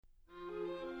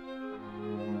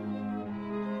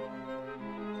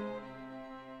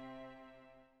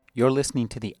You're listening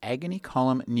to the Agony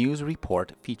Column News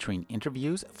Report featuring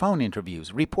interviews, phone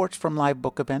interviews, reports from live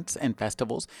book events and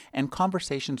festivals, and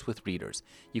conversations with readers.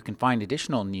 You can find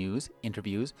additional news,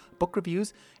 interviews, book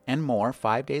reviews, and more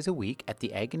 5 days a week at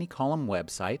the Agony Column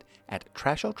website at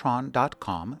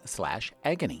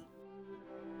trashotron.com/agony.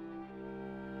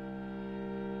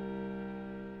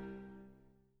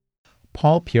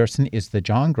 Paul Pierson is the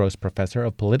John Gross Professor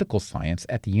of Political Science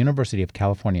at the University of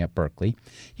California at Berkeley.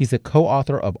 He's a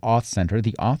co-author of Auth-Center,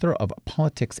 the author of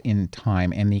Politics in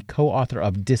Time, and the co-author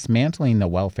of Dismantling the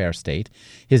Welfare State.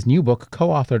 His new book,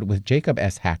 co-authored with Jacob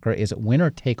S. Hacker, is Winner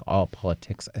Take All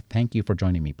Politics. Thank you for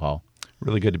joining me, Paul.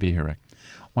 Really good to be here, Rick.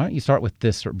 Why don't you start with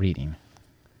this reading?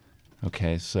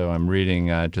 Okay, so I'm reading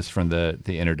just from the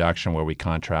introduction where we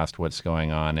contrast what's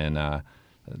going on in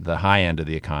the high end of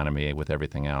the economy with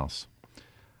everything else.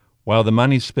 While the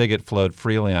money spigot flowed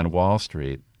freely on Wall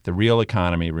Street, the real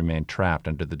economy remained trapped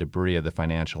under the debris of the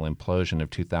financial implosion of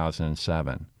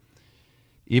 2007.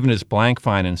 Even as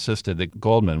Blankfein insisted that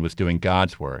Goldman was doing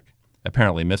God's work,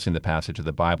 apparently missing the passage of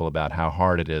the Bible about how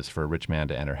hard it is for a rich man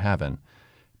to enter heaven,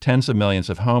 tens of millions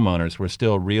of homeowners were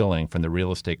still reeling from the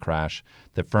real estate crash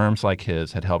that firms like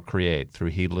his had helped create through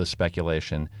heedless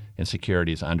speculation in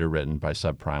securities underwritten by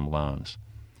subprime loans.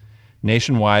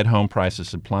 Nationwide, home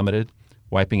prices had plummeted,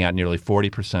 wiping out nearly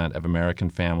 40% of American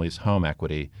families' home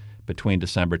equity between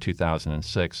December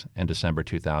 2006 and December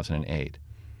 2008.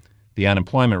 The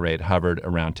unemployment rate hovered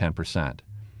around 10%.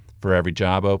 For every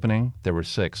job opening, there were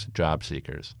 6 job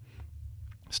seekers.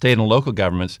 State and local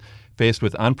governments, faced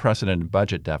with unprecedented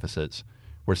budget deficits,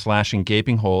 were slashing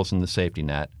gaping holes in the safety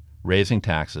net, raising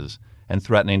taxes, and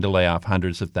threatening to lay off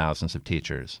hundreds of thousands of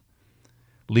teachers.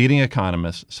 Leading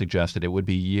economists suggested it would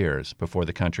be years before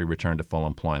the country returned to full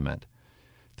employment.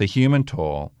 The human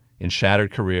toll in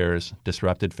shattered careers,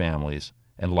 disrupted families,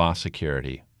 and lost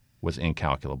security was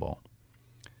incalculable.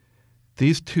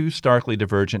 These two starkly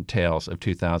divergent tales of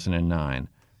 2009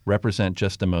 represent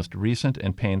just the most recent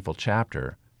and painful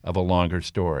chapter of a longer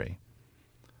story.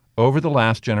 Over the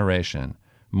last generation,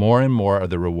 more and more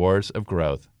of the rewards of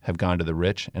growth have gone to the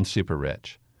rich and super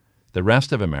rich. The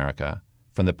rest of America,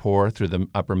 from the poor through the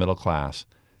upper middle class,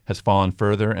 has fallen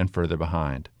further and further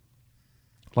behind.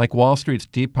 Like Wall Street's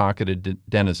deep-pocketed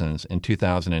denizens in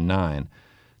 2009,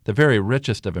 the very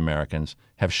richest of Americans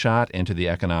have shot into the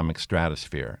economic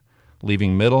stratosphere,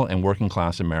 leaving middle and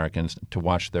working-class Americans to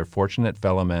watch their fortunate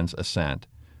fellow men's ascent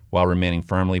while remaining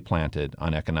firmly planted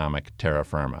on economic terra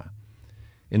firma.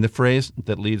 In the phrase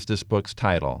that leads this book's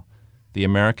title, the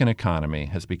American economy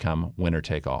has become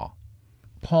winner-take-all.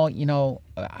 Paul,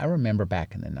 I remember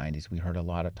back in the 90s, we heard a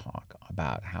lot of talk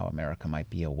about how America might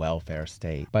be a welfare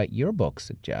state. But your book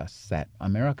suggests that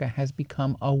America has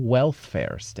become a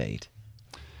welfare state.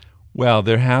 Well,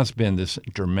 there has been this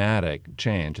dramatic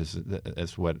change,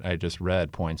 as what I just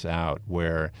read points out,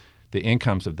 where the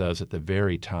incomes of those at the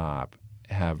very top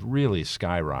have really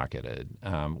skyrocketed,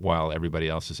 while everybody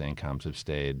else's incomes have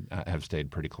stayed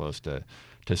pretty close to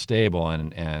stable,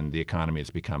 and the economy has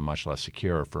become much less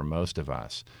secure for most of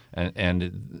us.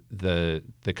 And the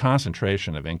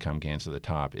concentration of income gains at the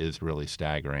top is really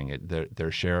staggering.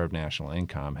 Their share of national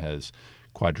income has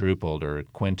quadrupled or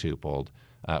quintupled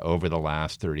over the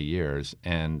last 30 years.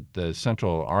 And the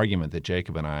central argument that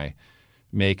Jacob and I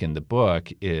make in the book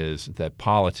is that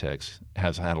politics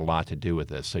has had a lot to do with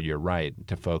this. So you're right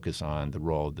to focus on the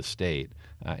role of the state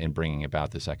in bringing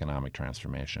about this economic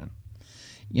transformation.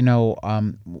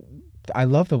 I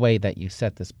love the way that you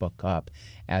set this book up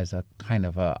as a kind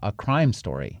of a crime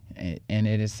story. And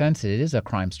in a sense, it is a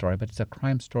crime story, but it's a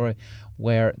crime story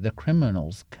where the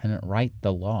criminals can write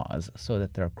the laws so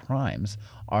that their crimes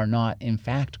are not, in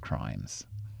fact, crimes.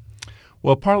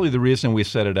 Well, partly the reason we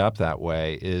set it up that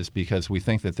way is because we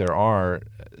think that there are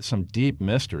some deep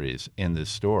mysteries in this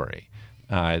story.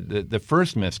 The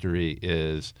first mystery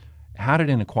is, how did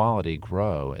inequality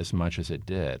grow as much as it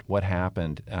did? What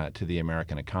happened to the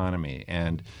American economy?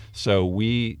 And so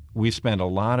we spend a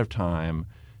lot of time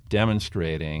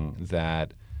demonstrating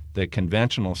that the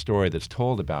conventional story that's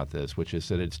told about this, which is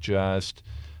that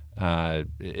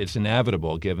it's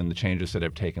inevitable given the changes that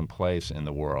have taken place in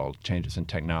the world, changes in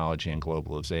technology and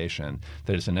globalization,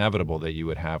 that it's inevitable that you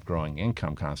would have growing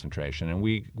income concentration. And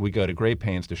we go to great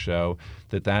pains to show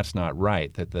that that's not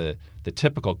right, that the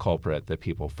typical culprit that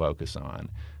people focus on,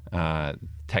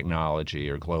 technology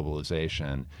or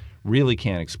globalization, really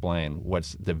can't explain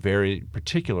what's the very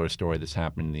particular story that's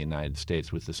happened in the United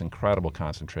States with this incredible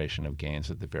concentration of gains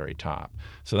at the very top.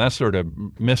 So that's sort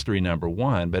of mystery number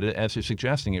one. But as you're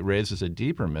suggesting, it raises a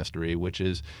deeper mystery, which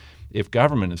is, if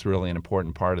government is really an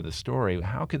important part of the story,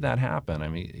 how could that happen? I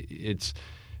mean,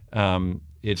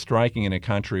 it's striking in a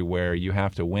country where you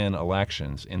have to win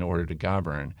elections in order to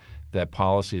govern that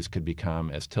policies could become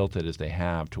as tilted as they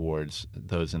have towards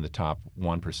those in the top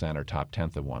 1% or top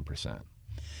tenth of 1%.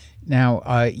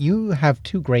 Now, you have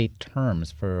two great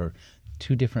terms for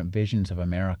two different visions of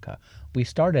America. We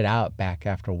started out back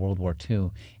after World War II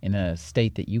in a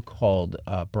state that you called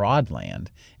Broadland,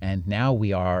 and now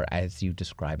we are, as you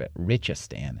describe it,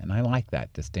 Richistan, and I like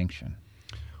that distinction.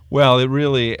 Well, it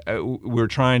really, we're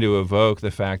trying to evoke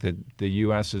the fact that the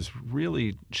U.S. has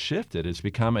really shifted. It's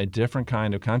become a different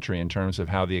kind of country in terms of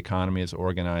how the economy is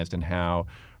organized and how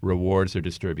rewards are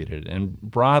distributed. And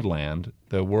Broadland,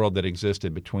 the world that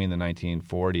existed between the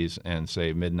 1940s and,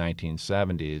 say,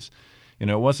 mid-1970s,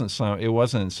 it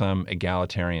wasn't some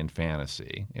egalitarian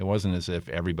fantasy. It wasn't as if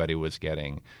everybody was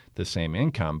getting the same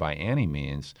income by any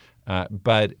means.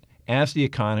 But as the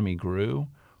economy grew,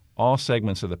 all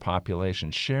segments of the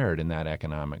population shared in that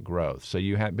economic growth. So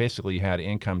you had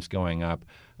incomes going up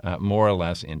more or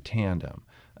less in tandem.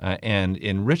 And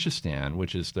in Richistan,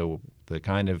 which is the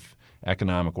kind of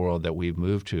economic world that we've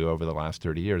moved to over the last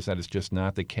 30 years, that is just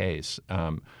not the case.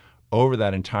 Over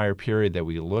that entire period that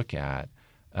we look at,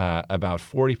 about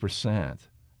 40%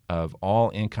 of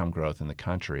all income growth in the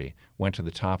country went to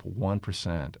the top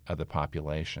 1% of the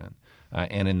population.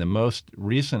 And in the most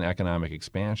recent economic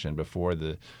expansion before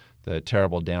the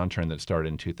terrible downturn that started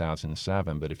in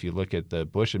 2007, but if you look at the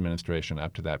Bush administration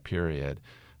up to that period,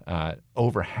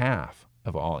 over half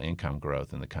of all income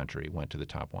growth in the country went to the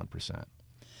top 1%.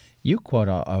 You quote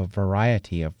a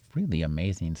variety of really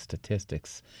amazing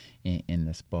statistics in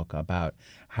this book about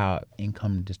how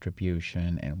income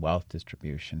distribution and wealth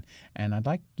distribution. And I'd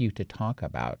like you to talk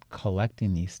about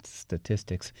collecting these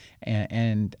statistics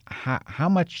and how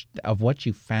much of what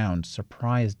you found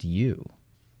surprised you.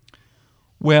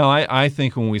 Well, I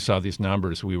think when we saw these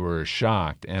numbers, we were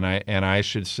shocked. And I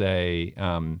should say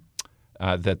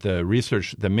that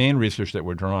the main research that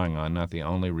we're drawing on, not the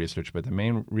only research, but the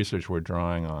main research we're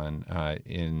drawing on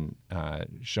in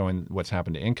showing what's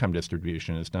happened to income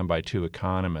distribution is done by two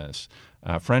economists,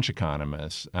 French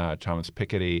economists, Thomas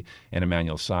Piketty and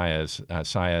Emmanuel Saez.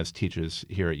 Saez teaches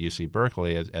here at UC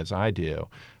Berkeley, as I do.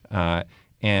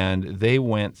 And they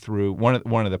went through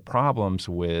one of the problems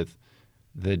with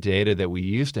the data that we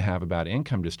used to have about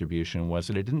income distribution was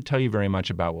that it didn't tell you very much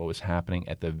about what was happening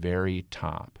at the very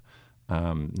top.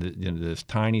 This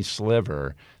tiny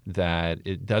sliver that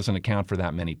it doesn't account for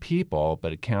that many people,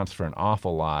 but it counts for an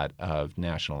awful lot of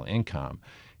national income.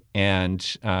 And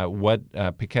what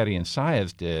Piketty and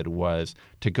Saez did was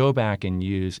to go back and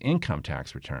use income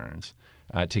tax returns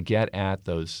to get at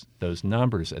those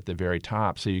numbers at the very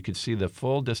top, so you could see the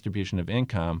full distribution of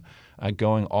income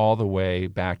going all the way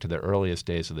back to the earliest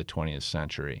days of the 20th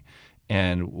century.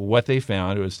 And what they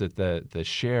found was that the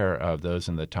share of those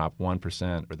in the top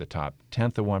 1% or the top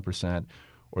tenth of 1%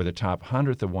 or the top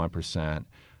hundredth of 1%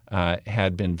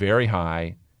 had been very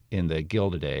high in the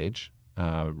Gilded Age,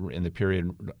 in the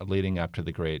period leading up to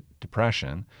the Great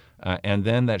Depression. And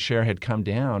then that share had come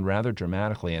down rather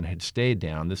dramatically and had stayed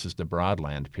down. This is the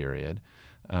Broadland period,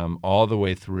 all the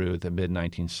way through the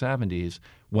mid-1970s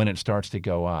when it starts to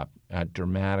go up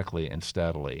dramatically and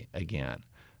steadily again.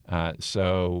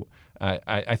 So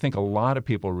I think a lot of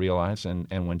people realize, and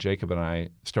when Jacob and I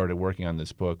started working on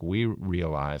this book, we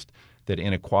realized that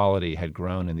inequality had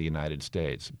grown in the United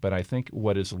States. But I think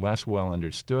what is less well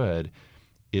understood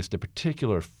is the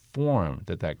particular form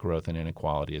that growth in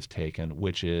inequality has taken,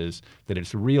 which is that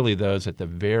it's really those at the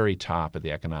very top of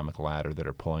the economic ladder that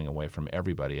are pulling away from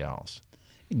everybody else.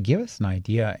 Give us an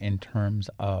idea in terms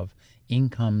of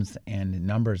incomes and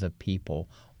numbers of people,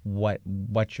 what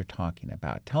you're talking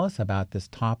about. Tell us about this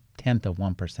top tenth of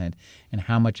 1% and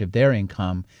how much of their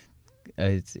income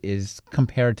is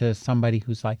compared to somebody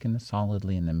who's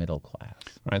solidly in the middle class.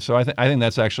 Right. So I think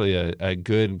that's actually a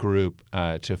good group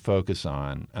to focus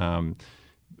on.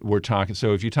 We're talking.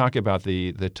 So if you talk about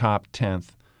the top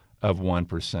tenth of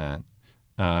 1%,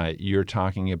 you're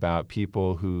talking about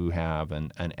people who have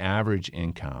an average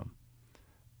income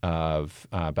of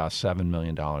about $7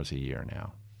 million a year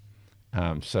now.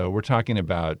 So we're talking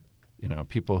about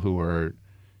people who are.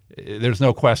 There's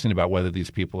no question about whether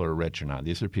these people are rich or not.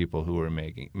 These are people who are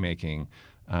making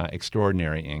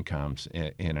extraordinary incomes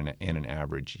in an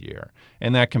average year,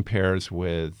 and that compares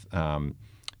with an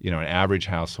average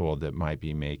household that might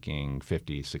be making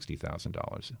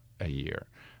 $50,000-$60,000 a year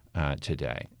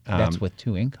today. That's with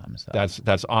two incomes, though.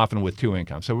 That's often with two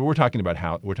incomes. So we're talking about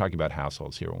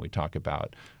households here when we talk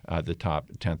about the top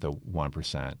tenth of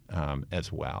 1%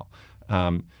 as well.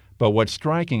 But what's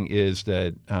striking is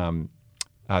that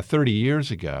 30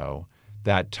 years ago,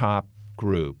 that top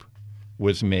group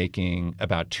was making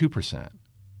about 2%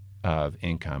 of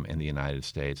income in the United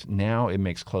States. Now it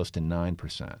makes close to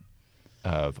 9%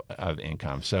 of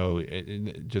income. So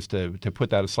just to put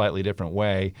that a slightly different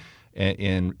way, at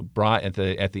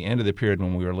the end of the period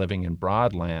when we were living in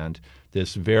broadland,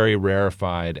 this very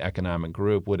rarefied economic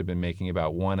group would have been making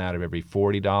about 1 out of every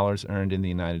 $40 earned in the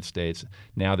United States.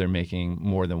 Now they're making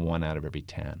more than 1 out of every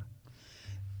 10.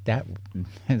 That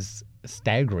is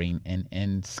staggering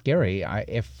and scary.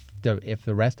 If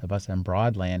the rest of us in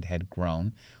broadland had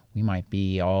grown, we might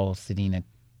be all sitting at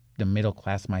the middle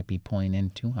class might be pulling in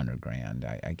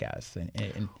 $200,000, I guess.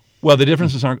 Well, the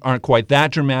differences aren't quite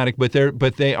that dramatic, but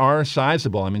they are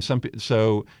sizable. I mean,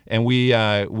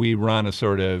 we run a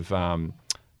sort of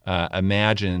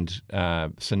imagined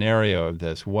scenario of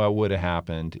this. What would have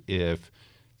happened if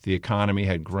the economy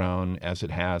had grown as it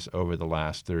has over the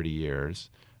last 30 years,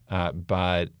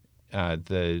 but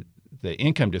the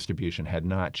income distribution had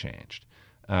not changed?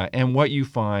 And what you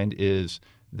find is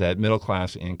that middle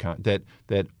class income,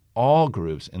 that all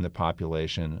groups in the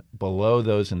population below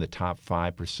those in the top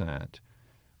 5%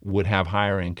 would have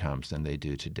higher incomes than they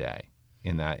do today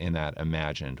in that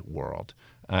imagined world.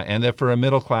 And that for a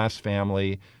middle class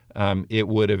family, it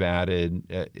would have added,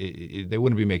 they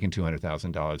wouldn't be making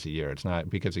 $200,000 a year. It's not,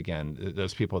 because again,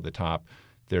 those people at the top,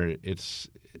 they're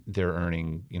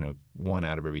earning 1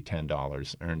 out of every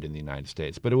 $10 earned in the United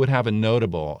States. But it would have a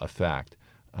notable effect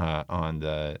on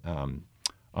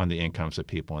the incomes of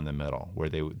people in the middle, where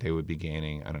they would be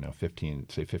gaining,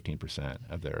 15%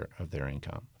 of their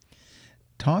income.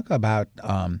 Talk about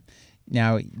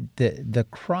now the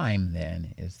crime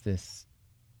then is this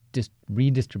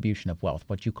redistribution of wealth,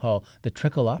 what you call the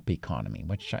trickle-up economy,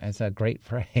 which is a great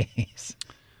phrase.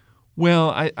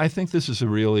 Well, I think this is a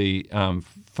really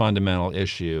fundamental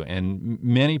issue, and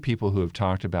many people who have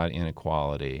talked about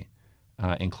inequality,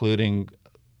 including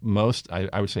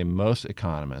I would say most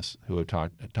economists who have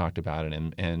talked about it,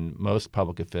 and most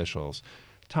public officials,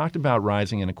 talked about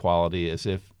rising inequality as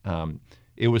if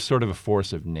it was sort of a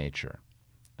force of nature.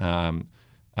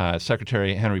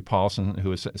 Secretary Henry Paulson, who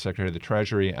was Secretary of the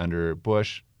Treasury under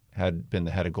Bush, had been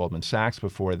the head of Goldman Sachs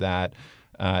before that,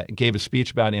 gave a speech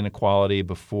about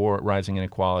rising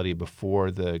inequality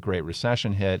before the Great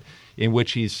Recession hit, in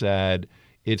which he said,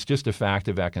 it's just a fact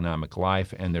of economic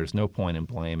life, and there's no point in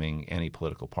blaming any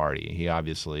political party. He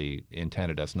obviously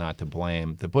intended us not to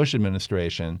blame the Bush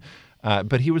administration,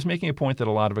 but he was making a point that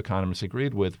a lot of economists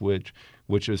agreed with, which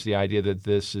was the idea that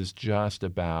this is just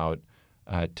about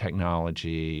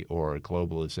technology or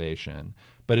globalization.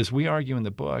 But as we argue in the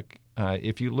book,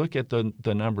 if you look at the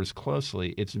numbers closely,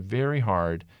 it's very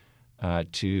hard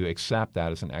to accept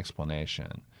that as an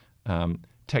explanation.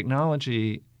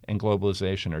 Technology and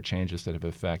globalization are changes that have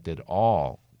affected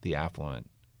all the affluent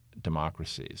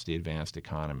democracies, the advanced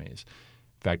economies.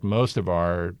 In fact, most of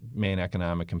our main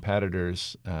economic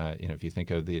competitors, if you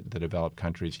think of the developed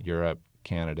countries, Europe,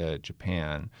 Canada,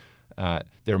 Japan,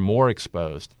 they're more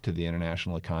exposed to the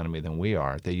international economy than we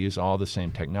are. They use all the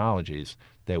same technologies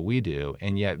that we do,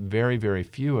 and yet very, very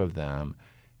few of them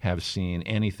have seen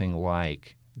anything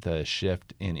like the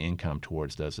shift in income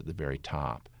towards those at the very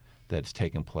top that's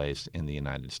taken place in the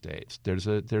United States. There's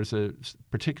a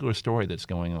particular story that's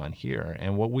going on here,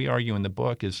 and what we argue in the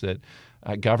book is that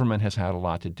government has had a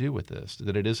lot to do with this,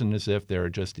 that it isn't as if there are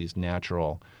just these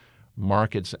natural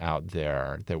markets out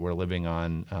there, that we're living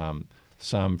on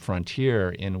some frontier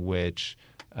in which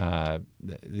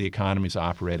the economy is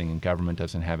operating and government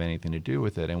doesn't have anything to do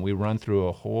with it. And we run through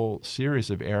a whole series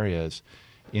of areas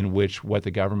in which what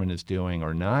the government is doing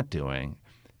or not doing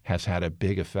has had a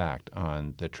big effect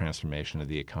on the transformation of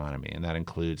the economy. And that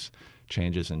includes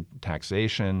changes in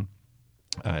taxation,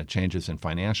 changes in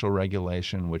financial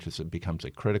regulation, which becomes a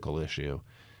critical issue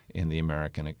in the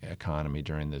American economy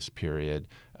during this period,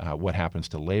 what happens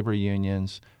to labor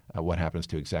unions, what happens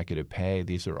to executive pay.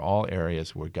 These are all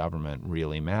areas where government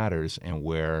really matters, and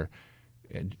where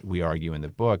we argue in the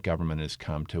book, government has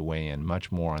come to weigh in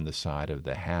much more on the side of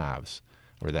the haves,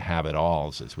 or the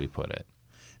have-it-alls, as we put it.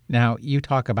 Now, you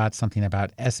talk about something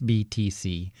about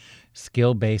SBTC,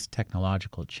 skill-based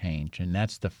technological change, and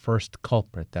that's the first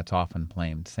culprit that's often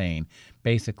blamed, saying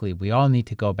basically we all need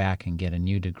to go back and get a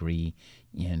new degree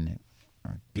in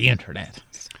the internet.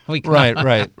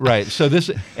 Right. So this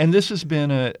has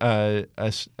been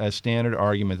a standard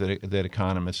argument that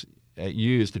economists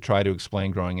use to try to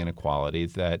explain growing inequality,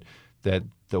 that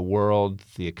the world,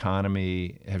 the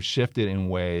economy have shifted in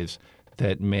ways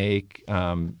that make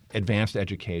advanced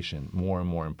education more and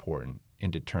more important in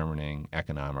determining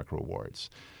economic rewards.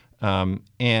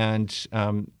 And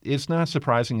it's not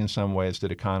surprising in some ways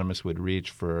that economists would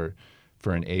reach for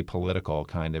for an apolitical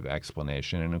kind of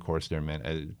explanation. And of course, there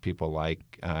are people like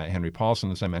Henry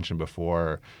Paulson, as I mentioned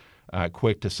before,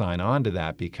 quick to sign on to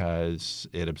that because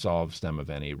it absolves them of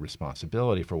any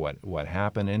responsibility for what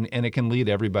happened, and it can lead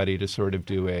everybody to sort of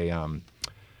do a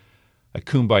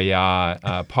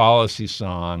kumbaya policy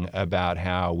song about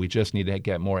how we just need to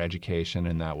get more education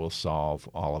and that will solve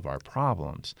all of our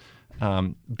problems.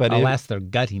 But alas, they're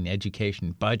gutting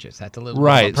education budgets. That's a little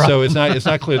right. bit of a So problem. it's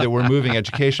not clear that we're moving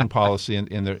education policy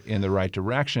in the right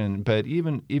direction. But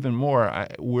even more,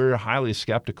 we're highly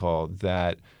skeptical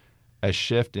that a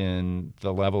shift in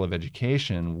the level of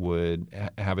education would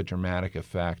have a dramatic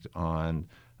effect on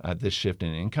this shift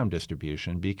in income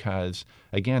distribution because,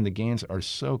 again, the gains are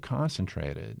so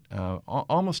concentrated.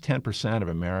 Almost 10% of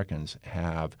Americans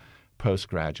have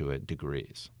postgraduate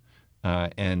degrees.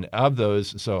 And of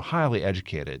those, so highly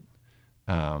educated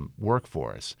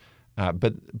workforce.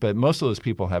 But most of those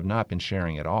people have not been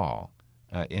sharing at all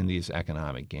in these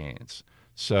economic gains.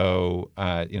 So,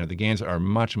 the gains are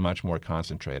much, much more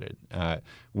concentrated.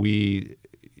 We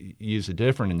use a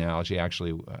different analogy,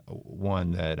 actually,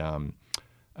 one that an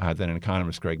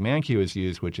economist, Greg Mankiw, has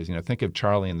used, which is, think of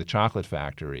Charlie and the Chocolate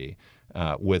Factory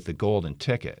with the golden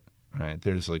ticket, right?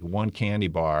 There's like one candy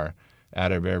bar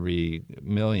out of every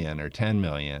million or 10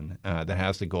 million that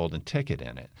has the golden ticket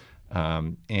in it.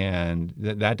 And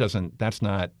that's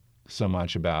not so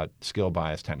much about skill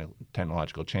bias,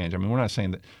 technological change. I mean, we're not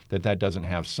saying that doesn't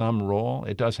have some role.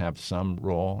 It does have some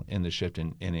role in the shift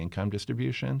in income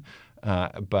distribution,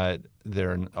 but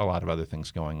there are a lot of other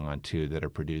things going on, too, that are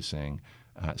producing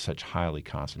such highly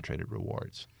concentrated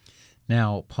rewards.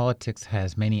 Now, politics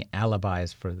has many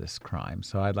alibis for this crime,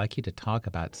 so I'd like you to talk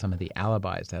about some of the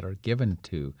alibis that are given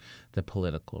to the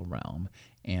political realm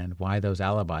and why those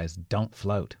alibis don't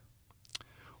float.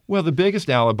 Well, the biggest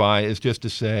alibi is just to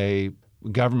say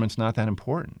government's not that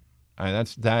important. I mean,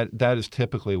 that is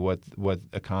typically what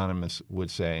economists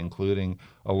would say, including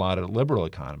a lot of liberal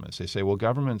economists. They say, well,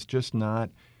 government's just not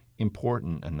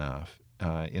important enough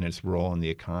in its role in the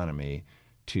economy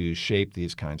to shape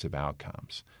these kinds of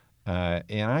outcomes.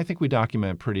 And I think we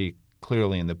document pretty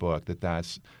clearly in the book that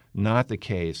that's not the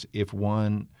case if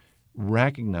one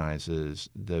recognizes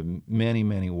the many,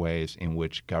 many ways in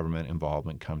which government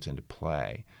involvement comes into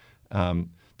play.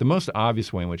 The most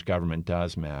obvious way in which government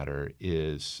does matter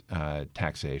is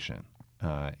taxation.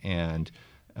 And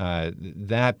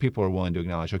that people are willing to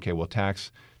acknowledge, okay, well,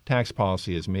 tax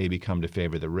policy has maybe come to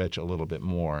favor the rich a little bit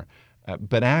more.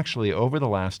 But actually, over the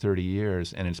last 30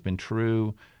 years, and it's been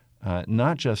true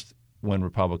not just when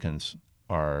Republicans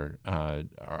are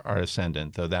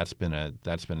ascendant, though that's been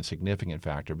a significant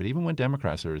factor, but even when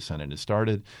Democrats are ascendant. It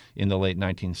started in the late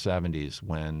 1970s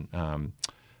when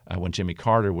Jimmy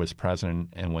Carter was president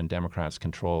and when Democrats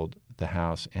controlled the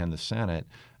House and the Senate.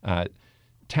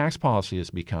 Tax policy has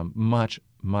become much,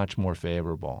 much more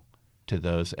favorable to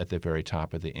those at the very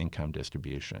top of the income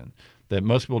distribution. That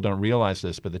most people don't realize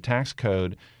this, but the tax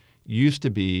code used to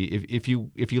be, if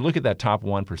you look at that top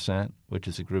 1%, which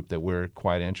is a group that we're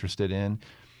quite interested in,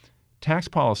 tax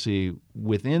policy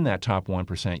within that top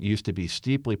 1% used to be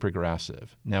steeply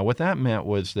progressive. Now, what that meant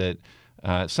was that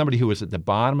somebody who was at the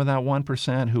bottom of that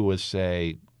 1%, who was,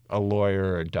 say, a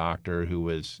lawyer or a doctor who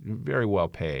was very well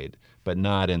paid, but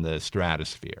not in the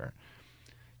stratosphere,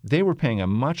 they were paying a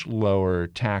much lower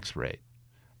tax rate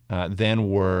than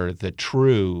were the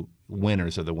true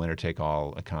winners of the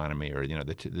winner-take-all economy, or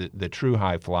the true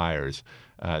high flyers,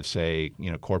 say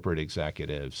corporate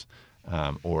executives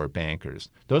or bankers.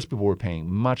 Those people were paying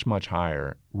much, much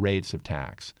higher rates of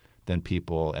tax than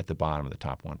people at the bottom of the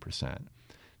top 1%.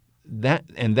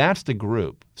 That's the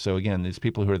group. So again, these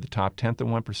people who are the top 10th of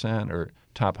 1% or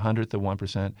top 100th of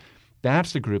 1%,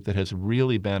 that's the group that has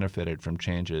really benefited from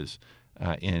changes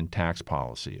in tax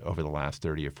policy over the last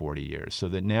 30 or 40 years. So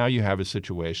that now you have a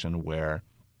situation where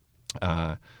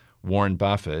Warren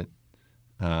Buffett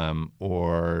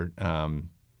or the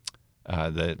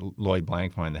Lloyd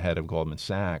Blankfein, the head of Goldman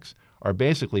Sachs, are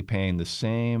basically paying the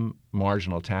same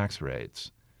marginal tax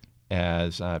rates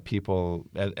as people,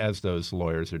 as those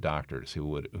lawyers or doctors who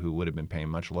would have been paying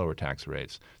much lower tax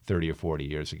rates 30 or 40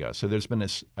 years ago. So there's been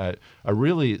a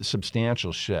really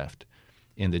substantial shift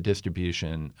in the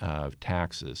distribution of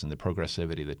taxes and the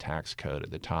progressivity of the tax code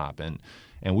at the top. And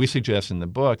we suggest in the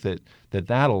book that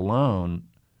alone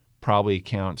probably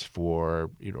accounts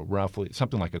for roughly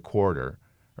something like a quarter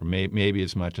or maybe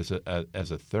as much as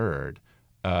a third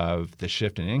of the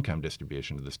shift in income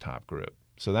distribution to this top group.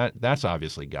 So that's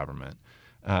obviously government.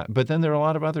 But then there are a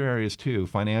lot of other areas too.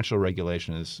 Financial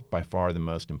regulation is by far the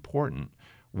most important,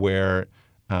 where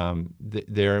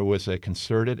there was a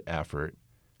concerted effort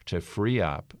to free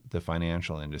up the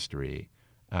financial industry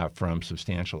from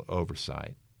substantial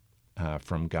oversight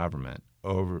from government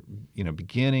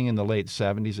beginning in the late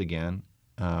 70s again,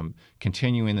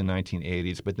 continuing in the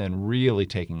 1980s, but then really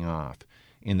taking off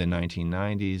in the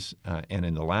 1990s and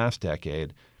in the last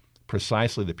decade,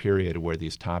 precisely the period where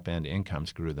these top-end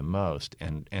incomes grew the most,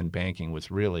 and banking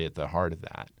was really at the heart of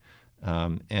that.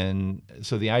 And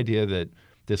so the idea that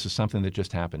this is something that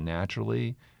just happened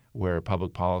naturally, where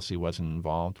public policy wasn't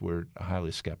involved, we're highly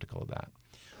skeptical of that.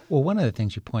 Well, one of the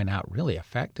things you point out really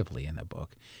effectively in the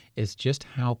book is just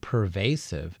how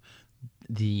pervasive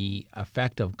the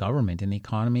effect of government in the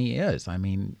economy is. I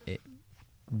mean,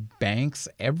 banks,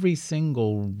 every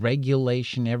single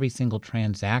regulation, every single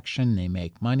transaction, they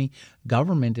make money.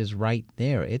 Government is right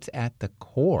there. It's at the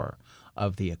core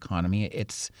of the economy.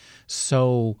 It's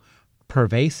so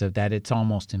pervasive that it's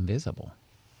almost invisible.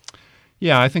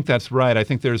 Yeah, I think that's right. I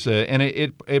think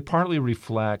it partly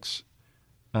reflects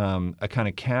a kind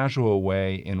of casual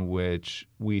way in which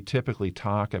we typically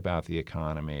talk about the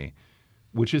economy,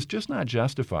 which is just not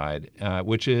justified,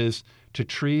 which is to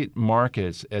treat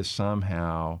markets as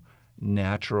somehow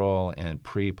natural and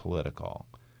pre-political,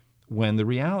 when the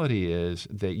reality is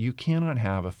that you cannot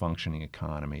have a functioning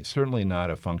economy, certainly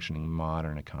not a functioning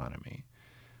modern economy,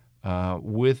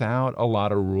 without a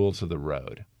lot of rules of the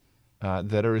road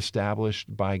that are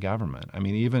established by government. I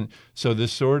mean, even so,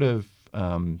 this sort of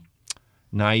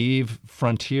naive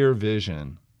frontier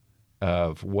vision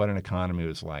of what an economy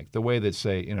was like, the way that,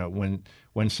 say,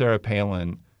 when Sarah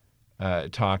Palin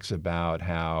talks about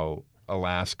how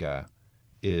Alaska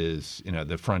is,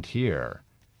 the frontier,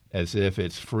 as if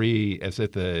it's free, as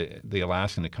if the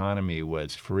Alaskan economy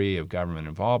was free of government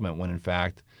involvement, when in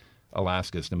fact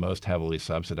Alaska is the most heavily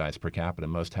subsidized per capita,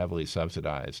 most heavily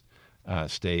subsidized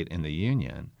state in the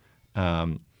union.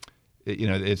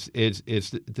 It's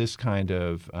this kind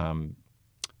of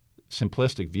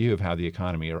simplistic view of how the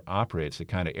economy operates that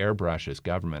kind of airbrushes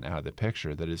government out of the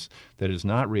picture that is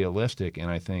not realistic,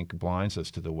 and I think blinds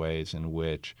us to the ways in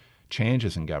which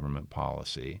changes in government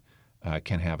policy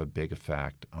can have a big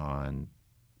effect on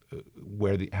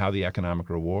how the economic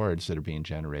rewards that are being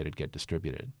generated get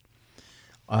distributed.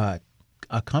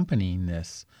 Accompanying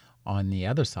this, on the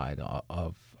other side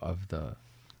of the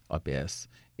abyss,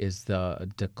 is the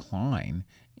decline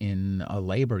in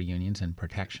labor unions and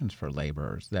protections for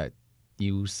laborers that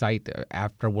you cite.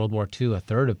 After World War II, a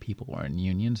third of people were in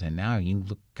unions, and now you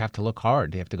have to look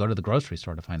hard. You have to go to the grocery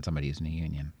store to find somebody who's in a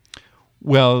union.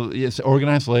 Well, yes,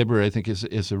 organized labor, I think,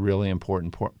 is a really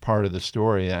important part of the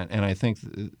story, and I think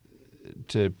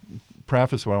to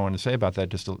preface what I want to say about that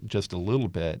just a little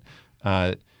bit,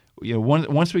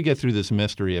 once we get through this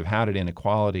mystery of how did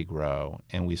inequality grow,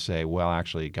 and we say, well,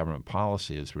 actually, government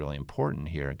policy is really important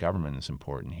here, government is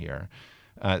important here,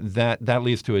 that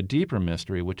leads to a deeper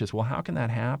mystery, which is, well, how can that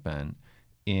happen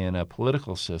in a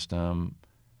political system,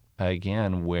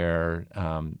 again, where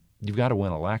you've got to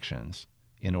win elections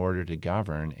in order to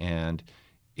govern, and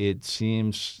it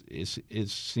seems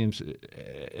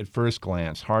at first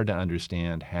glance hard to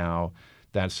understand how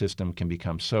that system can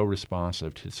become so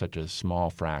responsive to such a small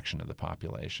fraction of the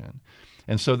population.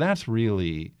 And so that's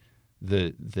really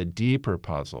the deeper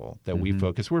puzzle that we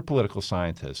focus. We're political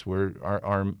scientists.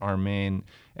 Our main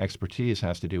expertise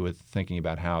has to do with thinking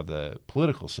about how the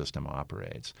political system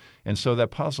operates. And so that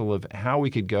puzzle of how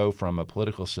we could go from a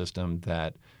political system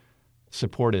that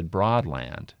supported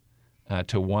broadland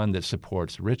to one that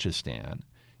supports Richistan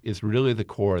is really the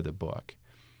core of the book.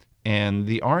 And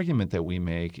the argument that we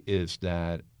make is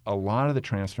that a lot of the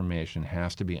transformation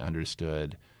has to be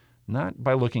understood not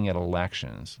by looking at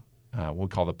elections, what we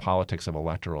call the politics of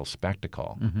electoral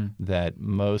spectacle, that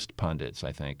most pundits,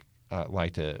 I think,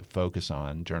 like to focus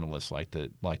on, journalists like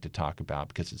to talk about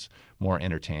because it's more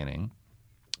entertaining,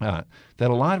 that a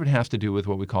lot of it has to do with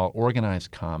what we call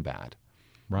organized combat.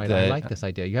 Right, I like this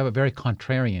idea. You have a very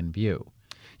contrarian view.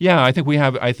 Yeah, I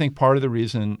think part of the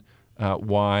reason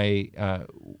why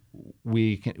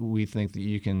we think that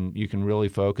you can really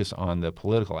focus on the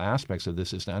political aspects of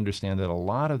this is to understand that a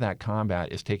lot of that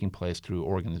combat is taking place through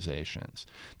organizations.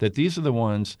 That these are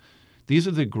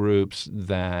the groups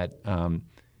that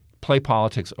play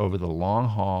politics over the long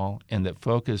haul and that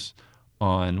focus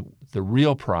on the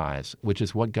real prize, which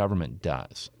is what government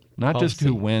does. Not just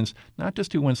who wins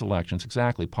elections,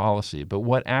 exactly, policy, but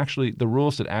what actually the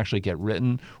rules that actually get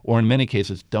written, or in many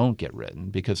cases don't get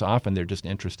written, because often they're just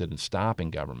interested in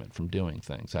stopping government from doing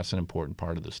things. That's an important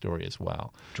part of the story as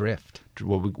well. Drift.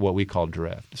 What we call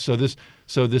drift. So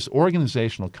this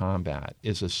organizational combat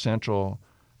is a central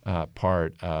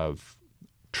part of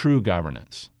true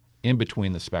governance in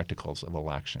between the spectacles of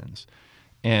elections.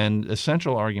 And the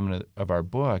central argument of our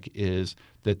book is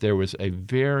that there was a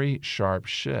very sharp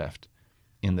shift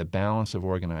in the balance of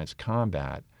organized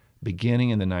combat beginning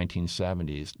in the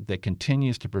 1970s that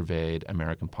continues to pervade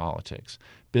American politics.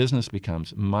 Business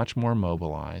becomes much more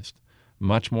mobilized,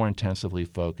 much more intensively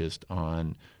focused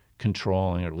on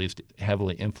controlling or at least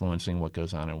heavily influencing what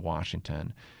goes on in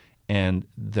Washington. And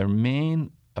their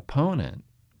main opponent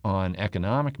on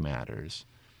economic matters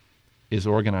is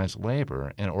organized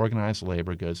labor, and organized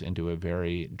labor goes into a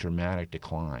very dramatic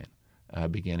decline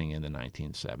beginning in the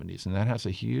 1970s. And that has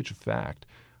a huge effect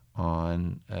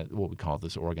on what we call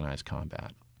this organized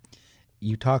combat.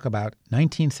 You talk about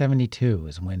 1972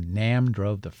 is when NAM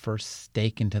drove the first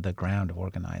stake into the ground of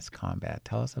organized combat.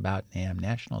 Tell us about NAM,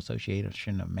 National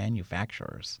Association of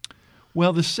Manufacturers.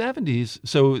 Well, the 70s,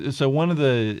 so one of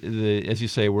the as you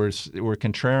say, we're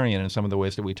contrarian in some of the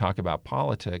ways that we talk about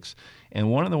politics.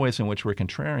 And one of the ways in which we're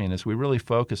contrarian is we really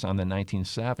focus on the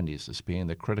 1970s as being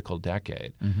the critical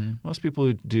decade. Mm-hmm. Most people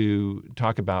who do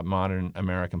talk about modern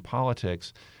American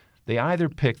politics, they either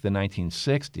pick the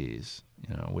 1960s,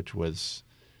 which was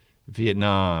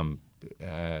Vietnam,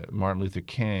 Martin Luther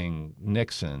King,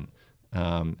 Nixon,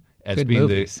 as good being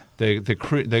movies.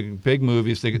 the big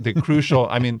movies, the crucial.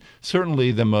 I mean,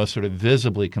 certainly the most sort of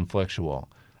visibly conflictual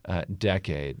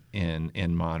decade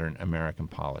in modern American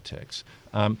politics.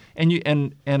 And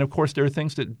of course, there are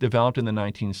things that developed in the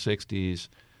 1960s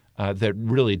that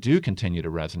really do continue to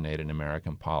resonate in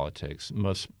American politics,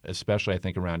 most especially, I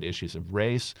think, around issues of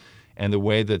race and the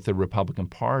way that the Republican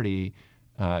Party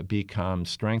becomes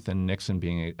strengthened, Nixon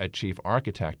being a chief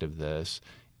architect of this,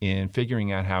 in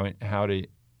figuring out how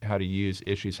to use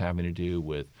issues having to do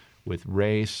with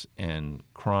race and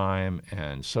crime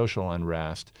and social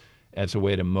unrest as a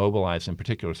way to mobilize, in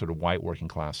particular, sort of white working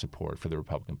class support for the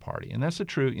Republican Party. And that's the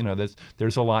true,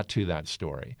 there's a lot to that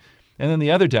story. And then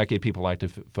the other decade people like to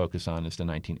focus on is the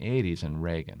 1980s and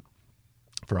Reagan,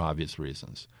 for obvious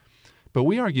reasons. But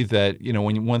we argue that,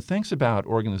 when one thinks about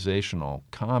organizational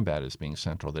combat as being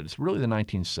central, that it's really the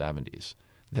 1970s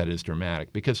that is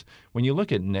dramatic. Because when you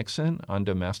look at Nixon on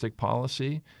domestic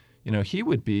policy, he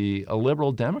would be a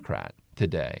liberal Democrat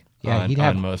today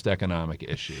on most economic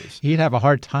issues. He'd have a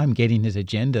hard time getting his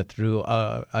agenda through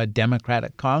a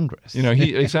Democratic Congress.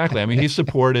 Exactly. I mean, he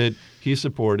supported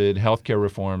healthcare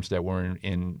reforms that were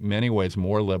in many ways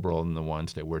more liberal than the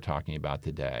ones that we're talking about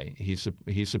today.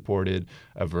 He supported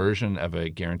a version of a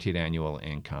guaranteed annual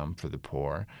income for the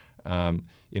poor.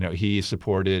 He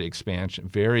supported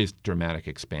various dramatic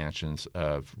expansions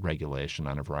of regulation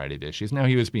on a variety of issues. Now,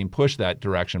 he was being pushed that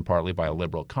direction partly by a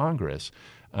liberal Congress,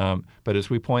 but as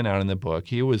we point out in the book,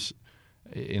 he was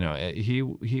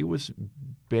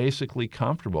basically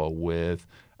comfortable with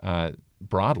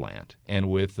broadland and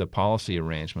with the policy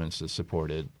arrangements that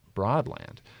supported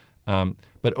broadland.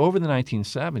 But over the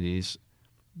 1970s,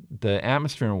 the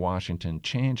atmosphere in Washington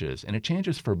changes, and it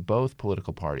changes for both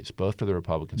political parties, both for the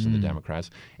Republicans and the Democrats.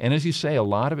 And as you say, a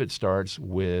lot of it starts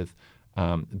with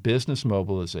business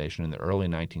mobilization in the early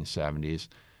 1970s,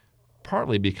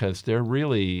 partly because they're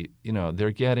really,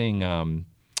 they're getting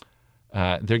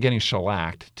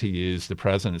shellacked, to use the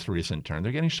president's recent term.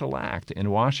 They're getting shellacked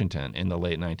in Washington in the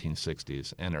late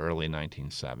 1960s and early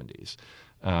 1970s.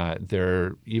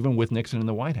 They're even with Nixon in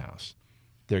the White House.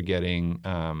 They're getting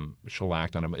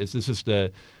shellacked on them. This is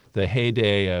the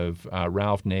heyday of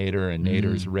Ralph Nader and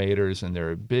Nader's Raiders, and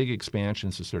there are big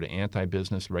expansions of sort of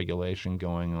anti-business regulation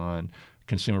going on,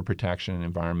 consumer protection,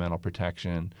 environmental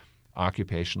protection,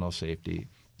 occupational safety.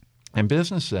 And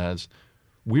business says,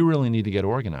 we really need to get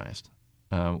organized.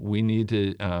 We need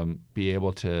to be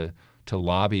able to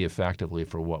lobby effectively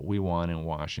for what we want in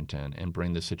Washington and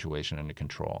bring the situation under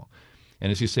control.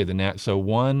 And as you say, so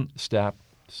one step,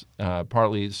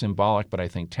 partly symbolic, but I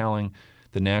think telling,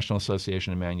 the National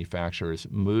Association of Manufacturers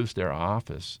moves their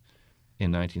office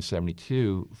in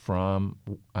 1972 from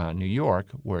New York,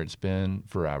 where it's been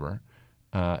forever,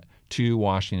 to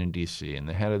Washington, D.C. And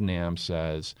the head of NAM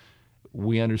says,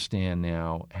 we understand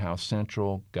now how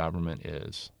central government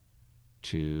is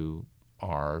to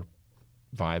our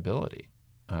viability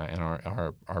and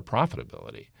our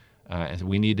profitability. And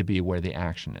we need to be where the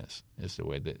action is the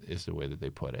way that they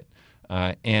put it.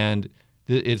 And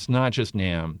it's not just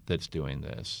NAM that's doing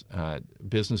this.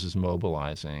 Business is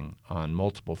mobilizing on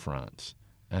multiple fronts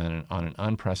and on an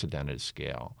unprecedented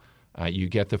scale. You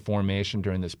get the formation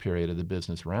during this period of the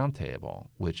Business Roundtable,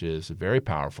 which is a very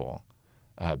powerful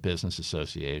business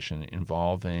association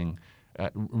involving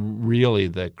really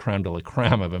the creme de la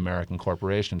creme of American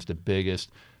corporations, the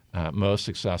biggest, most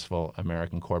successful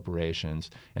American corporations.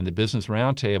 And the Business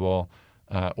Roundtable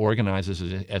organizes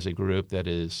as a group that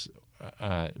is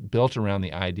built around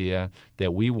the idea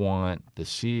that we want the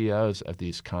CEOs of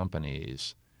these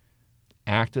companies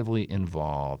actively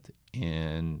involved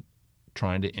in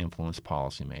trying to influence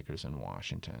policymakers in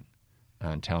Washington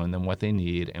and telling them what they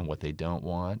need and what they don't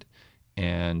want,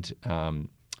 and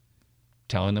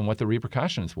telling them what the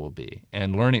repercussions will be,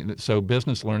 and learning. So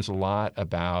business learns a lot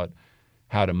about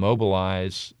how to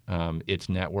mobilize its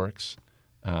networks,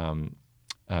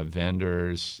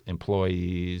 vendors,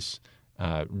 employees,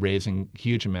 raising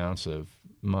huge amounts of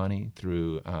money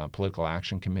through political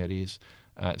action committees.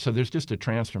 So there's just a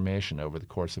transformation over the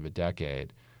course of a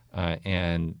decade.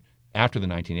 And after the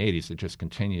 1980s, it just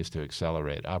continues to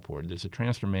accelerate upward. There's a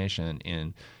transformation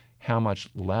in how much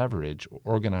leverage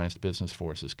organized business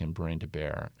forces can bring to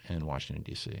bear in Washington,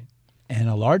 D.C. And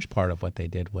a large part of what they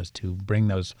did was to bring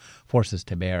those forces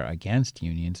to bear against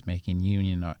unions, making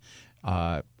union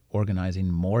organizing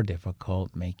more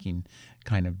difficult, making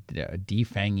kind of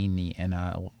defanging the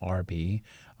NLRB.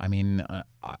 I mean,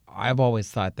 I've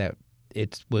always thought that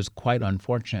it was quite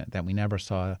unfortunate that we never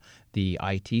saw the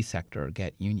IT sector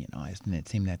get unionized, and it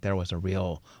seemed that there was a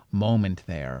real moment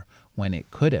there when it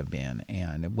could have been,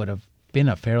 and it would have been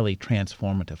a fairly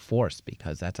transformative force,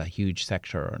 because that's a huge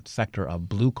sector of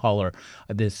blue-collar,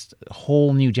 this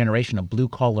whole new generation of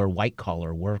blue-collar,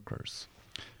 white-collar workers.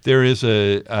 There is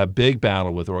a big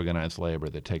battle with organized labor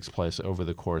that takes place over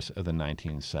the course of the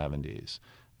 1970s.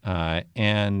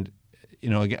 And, you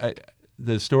know,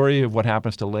 the story of what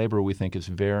happens to labor, we think, is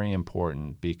very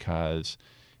important, because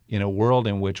in a world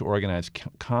in which organized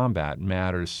combat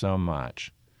matters so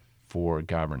much for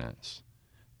governance,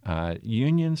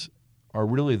 unions are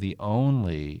really the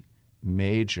only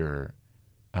major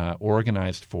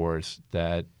organized force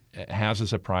that has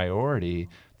as a priority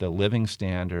the living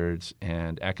standards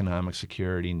and economic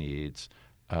security needs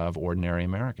of ordinary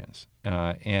Americans.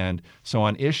 And so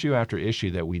on issue after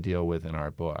issue that we deal with in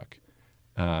our book,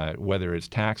 whether it's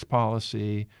tax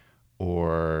policy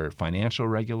or financial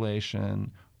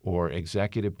regulation or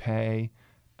executive pay,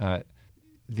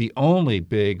 the only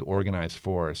big organized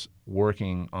force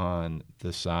working on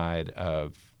the side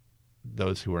of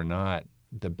those who are not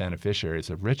the beneficiaries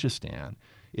of Richistan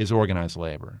is organized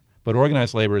labor. But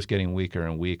organized labor is getting weaker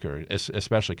and weaker,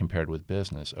 especially compared with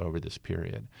business over this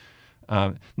period.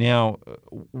 Now,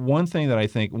 one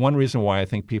reason why I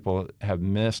think people have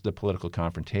missed the political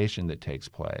confrontation that takes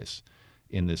place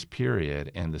in this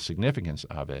period and the significance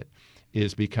of it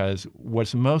is because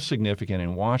what's most significant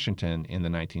in Washington in the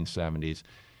 1970s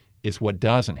is what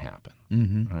doesn't happen.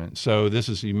 Mm-hmm. Right? So this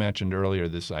is, you mentioned earlier,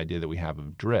 this idea that we have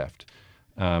of drift.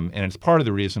 And it's part of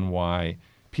the reason why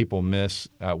people miss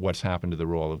what's happened to the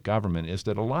role of government, is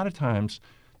that a lot of times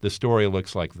the story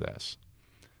looks like this.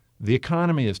 The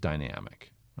economy is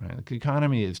dynamic. Right? The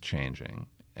economy is changing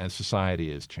as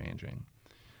society is changing.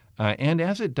 And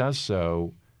as it does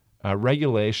so,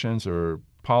 regulations or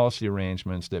policy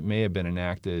arrangements that may have been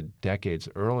enacted decades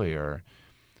earlier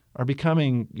are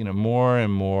becoming, more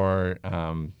and more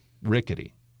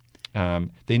rickety.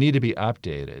 They need to be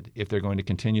updated if they're going to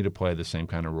continue to play the same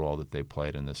kind of role that they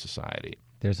played in this society.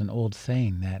 There's an old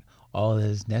saying that all that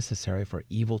is necessary for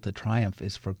evil to triumph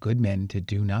is for good men to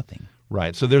do nothing.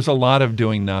 Right. So there's a lot of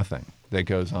doing nothing that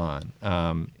goes on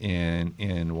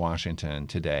in Washington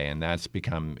today, and that's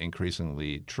become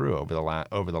increasingly true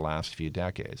over the last few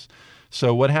decades.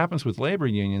 So what happens with labor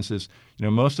unions is,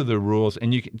 most of the rules,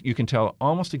 and you can tell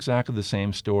almost exactly the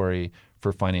same story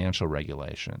for financial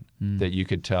regulation that you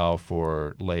could tell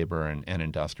for labor and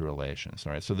industrial relations.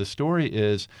 All right. So the story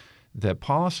is that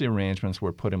policy arrangements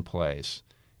were put in place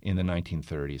in the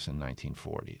 1930s and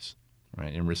 1940s,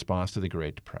 right, in response to the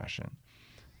Great Depression.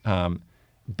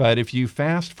 But if you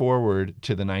fast forward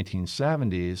to the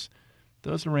 1970s,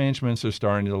 those arrangements are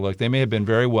starting to look, they may have been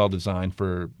very well designed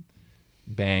for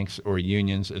banks or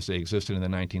unions as they existed in the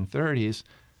 1930s,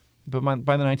 but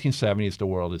by the 1970s, the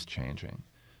world is changing.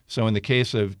 So in the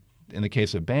case of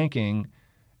banking,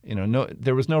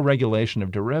 there was no regulation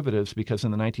of derivatives because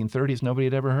in the 1930s nobody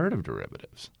had ever heard of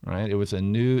derivatives, right? It's a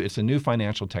new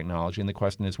financial technology, and the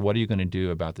question is, what are you going to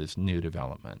do about this new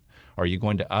development? Are you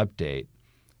going to update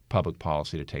public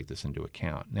policy to take this into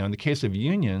account? Now, in the case of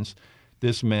unions,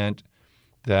 this meant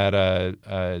that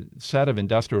a set of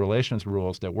industrial relations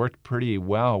rules that worked pretty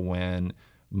well when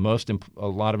a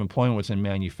lot of employment was in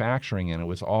manufacturing and it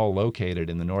was all located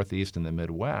in the Northeast and the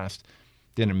Midwest.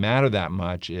 Didn't matter that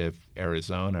much if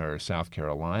Arizona or South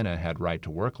Carolina had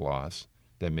right-to-work laws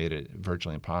that made it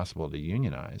virtually impossible to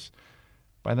unionize.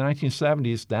 By the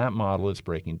 1970s, that model is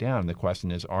breaking down. The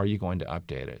question is, are you going to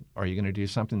update it? Are you going to do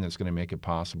something that's going to make it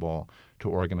possible to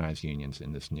organize unions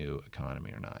in this new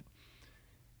economy or not?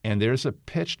 And there's a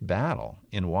pitched battle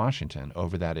in Washington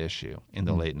over that issue in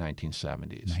the late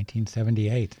 1970s.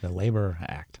 1978, the Labor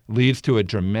Act. Leads to a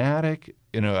dramatic,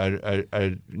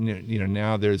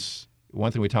 now there's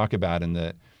one thing we talk about in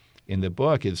the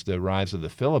book is the rise of the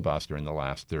filibuster in the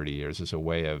last 30 years as a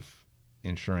way of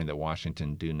ensuring that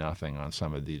Washington do nothing on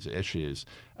some of these issues.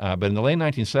 But in the late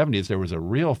 1970s, there was a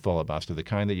real filibuster, the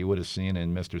kind that you would have seen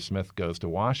in Mr. Smith Goes to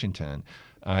Washington,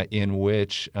 in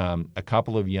which a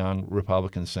couple of young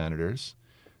Republican senators,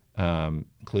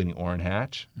 including Orrin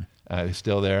Hatch, who's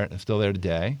still there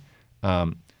today,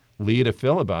 lead a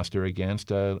filibuster against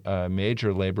a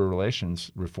major labor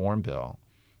relations reform bill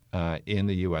in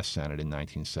the U.S. Senate in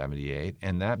 1978.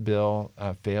 And that bill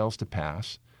fails to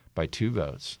pass by 2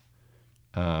 votes.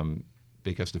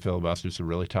 Because the filibuster is a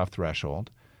really tough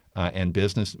threshold, and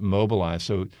business mobilized.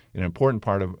 So an important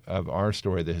part of our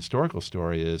story, the historical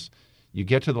story, is you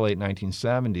get to the late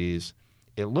 1970s,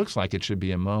 it looks like it should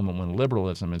be a moment when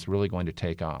liberalism is really going to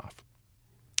take off.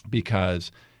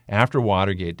 Because after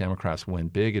Watergate, Democrats win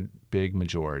big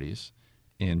majorities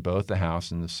in both the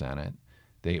House and the Senate.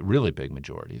 Really big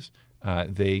majorities.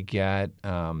 They get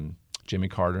Jimmy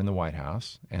Carter in the White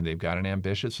House, and they've got an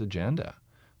ambitious agenda.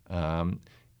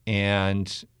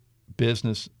 And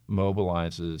business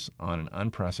mobilizes on an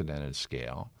unprecedented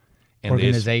scale. And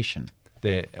Organization.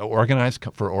 They mobilize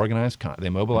for organized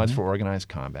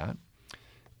combat,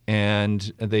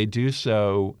 and they do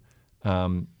so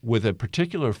with a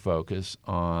particular focus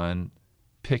on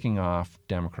picking off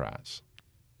Democrats,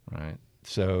 right?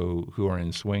 So who are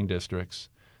in swing districts,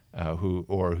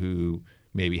 who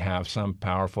maybe have some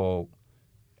powerful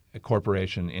a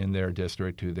corporation in their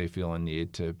district who they feel a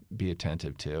need to be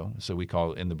attentive to. So we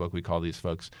call these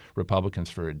folks Republicans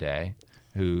for a day,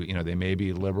 who, they may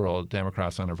be liberal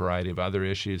Democrats on a variety of other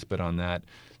issues, but on that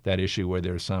issue where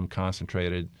there's some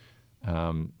concentrated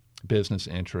business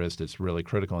interest that's really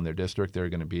critical in their district, they're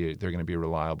going to be a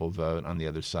reliable vote on the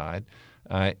other side.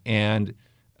 And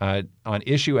on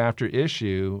issue after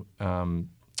issue,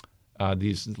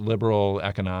 these liberal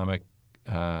economic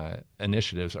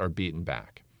initiatives are beaten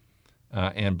back.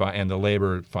 And the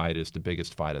labor fight is the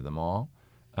biggest fight of them all.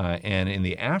 And in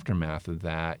the aftermath of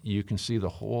that, you can see the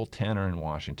whole tenor in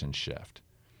Washington shift.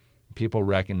 People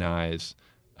recognize,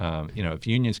 if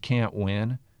unions can't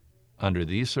win under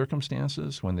these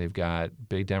circumstances, when they've got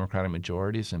big Democratic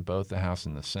majorities in both the House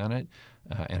and the Senate,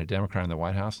 and a Democrat in the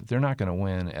White House, they're not going to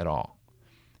win at all.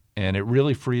 And it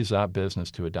really frees up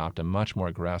business to adopt a much more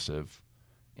aggressive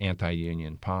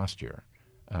anti-union posture,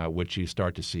 which you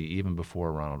start to see even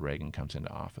before Ronald Reagan comes into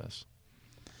office.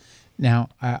 Now,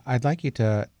 I'd like you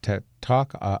to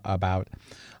talk about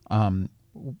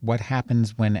what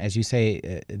happens when, as you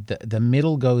say, the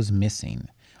middle goes missing.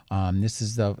 This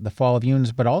is the fall of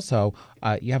unions, but also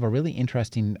you have a really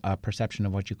interesting perception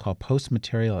of what you call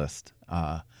post-materialist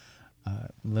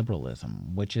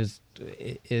liberalism, which is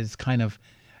kind of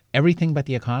everything but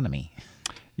the economy.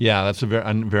 Yeah, that's a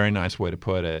very nice way to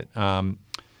put it.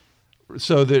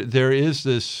 So there is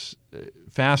this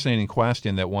fascinating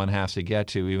question that one has to get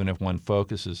to, even if one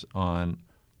focuses on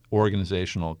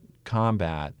organizational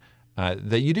combat,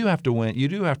 that you do have to win. You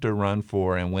do have to run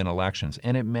for and win elections,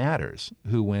 and it matters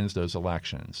who wins those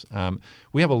elections.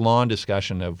 We have a long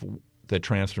discussion of the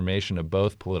transformation of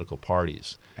both political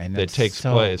parties that takes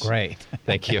place. Great.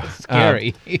 Thank you.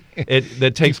 Scary.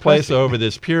 That takes place over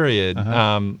this period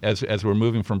as we're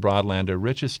moving from Broadland to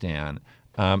Richistan.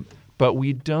 But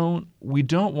we don't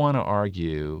want to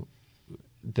argue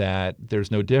that there's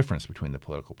no difference between the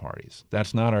political parties.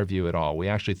 That's not our view at all. We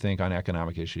actually think on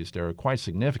economic issues there are quite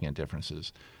significant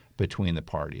differences between the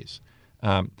parties.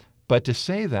 But to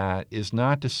say that is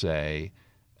not to say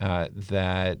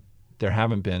that there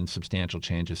haven't been substantial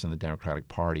changes in the Democratic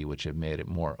Party which have made it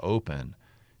more open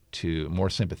to, more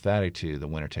sympathetic to the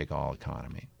winner-take-all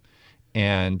economy.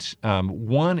 And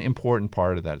one important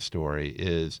part of that story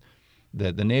is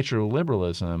that the nature of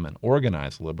liberalism, and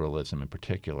organized liberalism in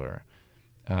particular,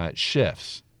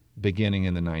 shifts beginning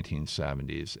in the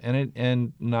 1970s.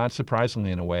 And not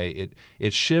surprisingly in a way,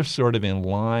 it shifts sort of in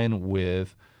line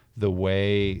with the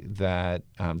way that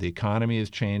the economy is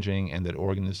changing and that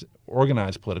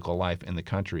organized political life in the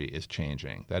country is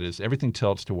changing. That is, everything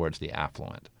tilts towards the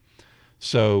affluent.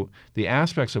 So the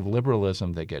aspects of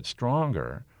liberalism that get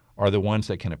stronger are the ones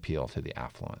that can appeal to the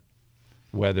affluent,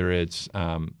 whether it's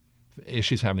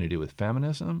issues having to do with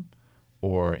feminism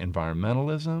or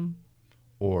environmentalism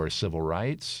or civil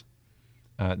rights.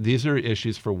 These are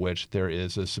issues for which there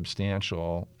is a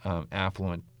substantial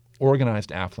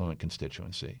organized affluent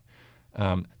constituency.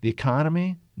 The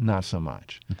economy, not so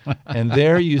much. And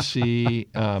there you see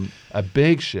a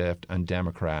big shift on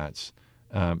Democrats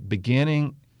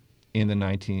beginning in the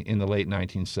late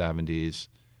 1970s,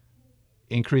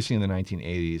 increasing in the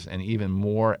 1980s, and even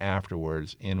more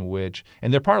afterwards, in which,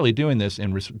 and they're partly doing this,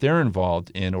 they're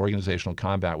involved in organizational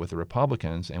combat with the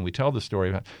Republicans, and we tell the story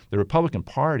about the Republican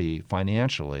Party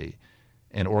financially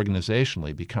and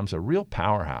organizationally becomes a real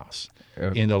powerhouse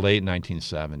in the late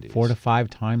 1970s. 4 to 5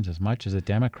 times as much as the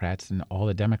Democrats, and all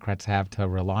the Democrats have to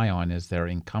rely on is their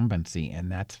incumbency,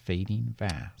 and that's fading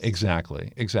fast.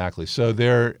 Exactly. So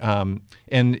they're,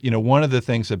 and one of the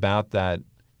things about that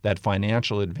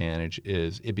financial advantage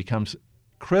is it becomes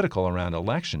critical around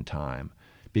election time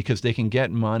because they can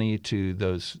get money to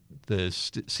the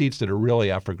seats that are really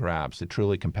up for grabs, the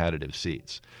truly competitive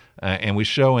seats. And we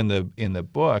show in the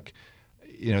book,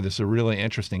 there's a really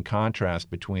interesting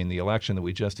contrast between the election that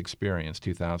we just experienced,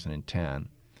 2010,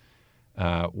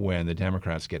 when the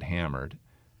Democrats get hammered,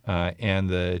 and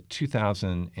the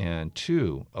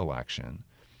 2002 election,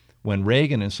 when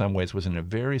Reagan in some ways was in a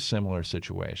very similar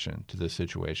situation to the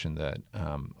situation that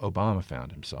Obama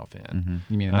found himself in. Mm-hmm.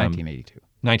 You mean in 1982?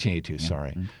 1982, yeah.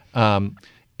 Sorry. Mm-hmm.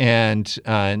 And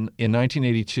in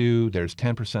 1982, there's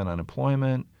 10%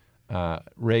 unemployment.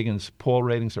 Reagan's poll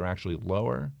ratings are actually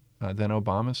lower than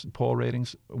Obama's poll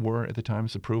ratings were at the time,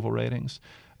 his approval ratings.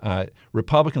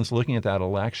 Republicans looking at that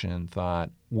election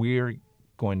thought, we're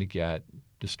going to get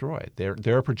destroyed.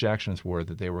 Their projections were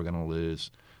that they were going to lose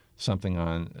something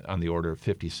on the order of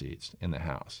 50 seats in the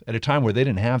House, at a time where they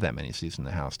didn't have that many seats in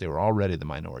the House. They were already the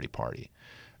minority party.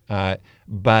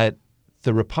 But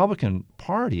the Republican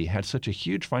Party had such a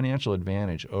huge financial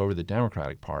advantage over the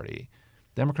Democratic Party.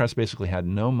 Democrats basically had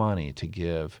no money to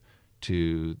give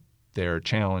to their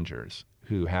challengers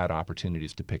who had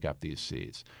opportunities to pick up these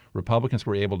seats. Republicans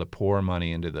were able to pour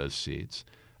money into those seats,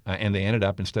 and they ended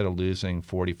up, instead of losing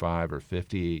 45 or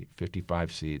 50,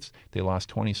 55 seats, they lost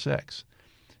 26.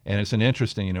 And it's an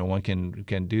interesting, one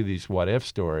can do these what-if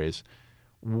stories.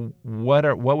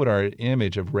 What would our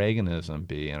image of Reaganism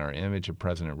be and our image of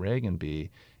President Reagan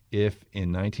be if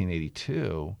in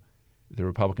 1982 the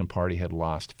Republican Party had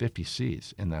lost 50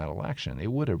 seats in that election?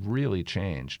 It would have really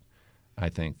changed, I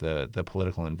think, the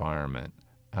political environment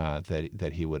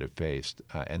that he would have faced,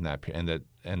 and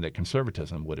that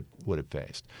conservatism would have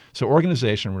faced. So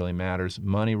organization really matters,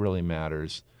 money really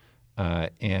matters,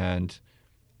 and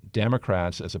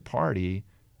Democrats as a party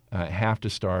have to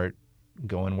start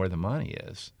going where the money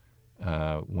is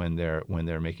when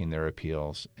they're making their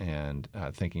appeals and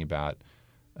thinking about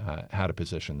how to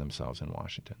position themselves in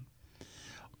Washington.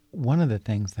 One of the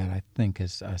things that I think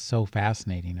is so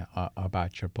fascinating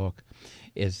about your book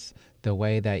is the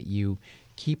way that you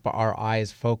keep our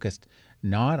eyes focused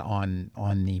not on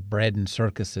the bread and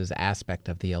circuses aspect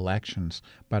of the elections,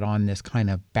 but on this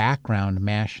kind of background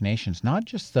machinations, not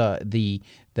just the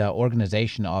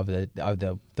organization of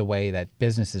the way that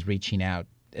business is reaching out,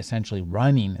 essentially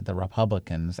running the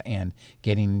Republicans and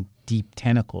getting deep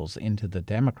tentacles into the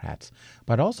Democrats,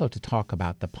 but also to talk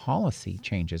about the policy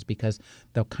changes, because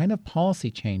the kind of policy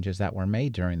changes that were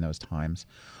made during those times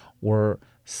were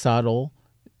subtle,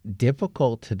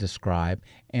 difficult to describe,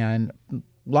 and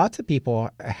lots of people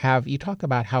have, you talk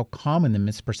about how common the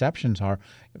misperceptions are.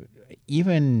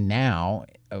 Even now,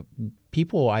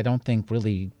 people, I don't think,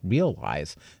 really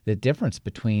realize the difference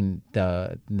between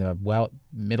the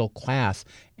middle class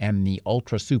and the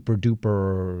ultra super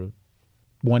duper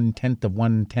 1/10 of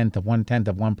 1/10 of 1/10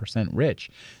 of 1% rich.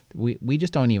 We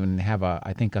just don't even have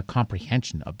a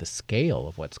comprehension of the scale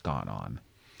of what's gone on.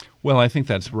 Well, I think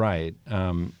that's right.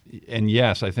 And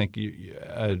yes, I think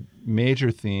a major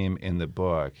theme in the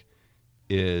book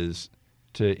is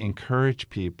to encourage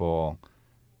people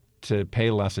to pay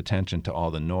less attention to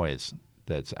all the noise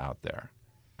that's out there.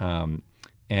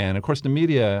 And of course, the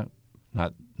media,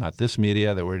 not this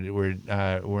media that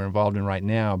we're involved in right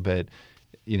now, but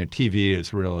TV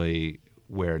is really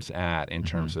where it's at in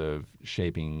terms of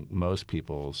shaping most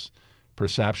people's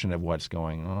perception of what's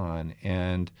going on.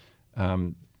 And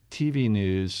TV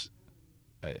news,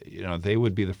 they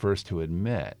would be the first to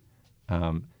admit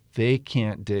they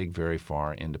can't dig very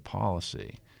far into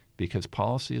policy because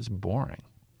policy is boring.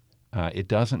 It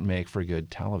doesn't make for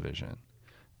good television.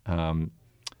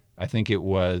 I think it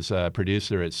was a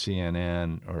producer at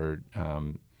CNN, or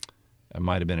it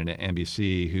might have been at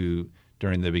NBC, who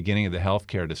during the beginning of the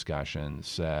healthcare discussion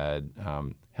said,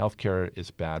 healthcare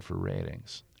is bad for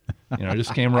ratings.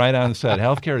 Just came right out and said,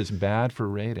 healthcare is bad for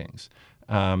ratings.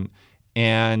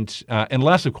 And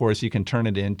unless, of course, you can turn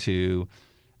it into,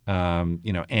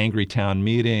 angry town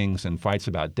meetings and fights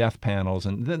about death panels,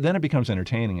 and then it becomes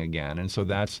entertaining again. And so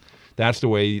that's the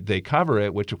way they cover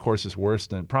it, which, of course, is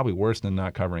probably worse than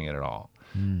not covering it at all.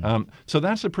 So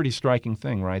that's a pretty striking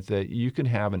thing, right? That you could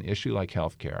have an issue like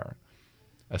healthcare,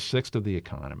 a sixth of the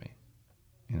economy,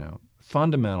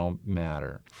 fundamental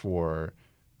matter for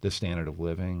the standard of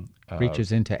living.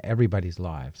 Reaches into everybody's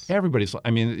lives. Everybody's.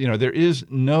 I mean, there is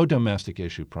no domestic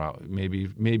issue. Maybe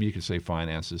you could say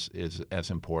finance is as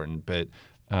important, but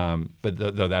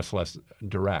though that's less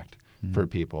direct for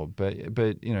people. But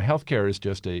healthcare is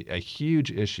just a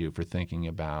huge issue for thinking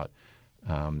about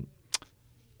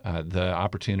the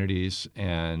opportunities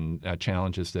and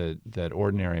challenges that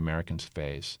ordinary Americans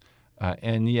face,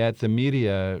 and yet the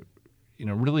media,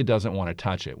 really doesn't want to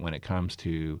touch it when it comes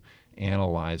to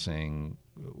analyzing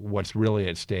what's really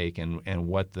at stake and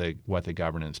what the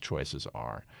governance choices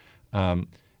are.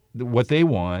 What they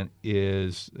want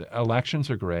is elections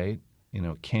are great,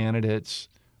 candidates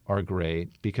are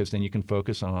great because then you can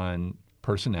focus on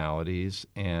personalities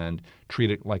and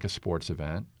treat it like a sports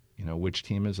event. Which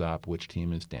team is up, which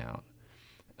team is down.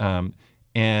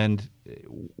 And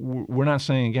we're not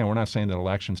saying that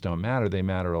elections don't matter. They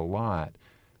matter a lot.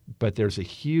 But there's a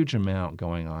huge amount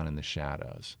going on in the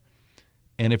shadows.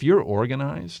 And if you're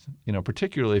organized,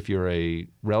 particularly if you're a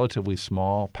relatively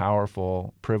small,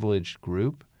 powerful, privileged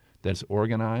group that's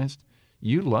organized,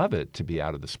 you love it to be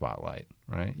out of the spotlight,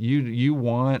 right? You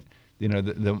want,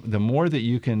 the more that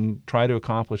you can try to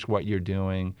accomplish what you're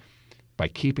doing by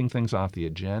keeping things off the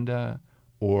agenda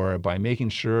or by making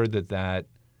sure that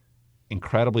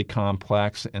incredibly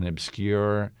complex and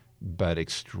obscure but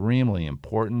extremely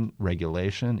important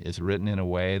regulation is written in a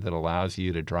way that allows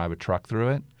you to drive a truck through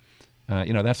it.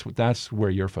 That's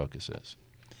where your focus is.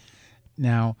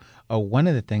 Now, one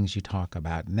of the things you talk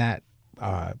about, and that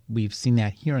we've seen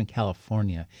that here in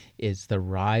California, is the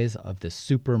rise of the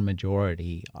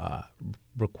supermajority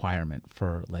requirement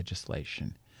for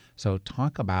legislation. So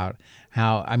talk about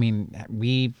how,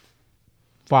 we've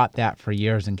fought that for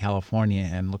years in California,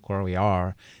 and look where we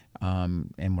are,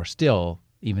 and we're still,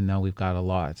 even though we've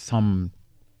got some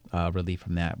relief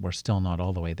from that, we're still not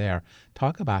all the way there.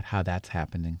 Talk about how that's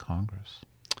happened in Congress.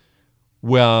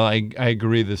 Well, I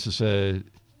agree. This is a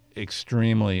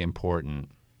extremely important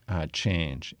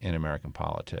change in American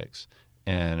politics.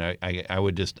 And I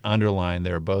would just underline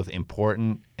they're both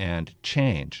important and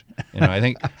change. I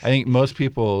think most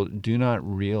people do not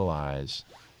realize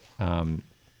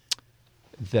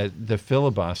that the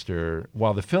filibuster,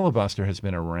 while the filibuster has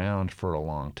been around for a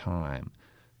long time,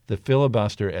 the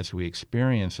filibuster as we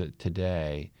experience it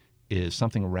today is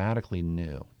something radically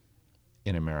new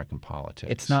in American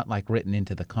politics. It's not like written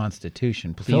into the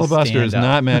Constitution. Please filibuster is stand up.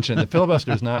 not mentioned. The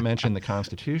filibuster is not mentioned in the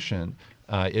Constitution.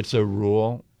 It's a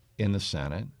rule in the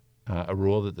Senate, a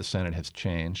rule that the Senate has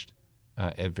changed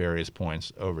at various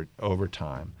points over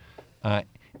time,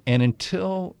 and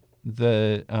until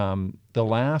the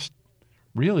last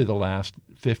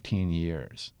 15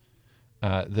 years,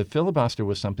 the filibuster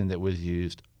was something that was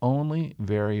used only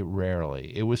very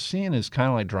rarely. It was seen as kind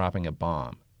of like dropping a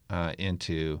bomb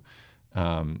into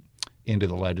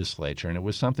the legislature, and it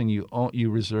was something you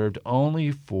reserved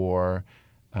only for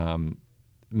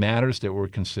matters that were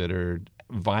considered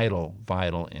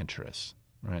vital interests,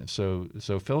 right? So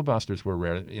filibusters were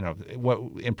rare.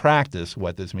 In practice,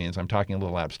 what this means, I'm talking a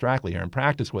little abstractly here. In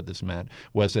practice, what this meant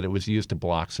was that it was used to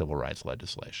block civil rights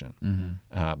legislation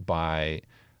by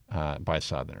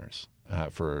Southerners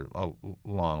for a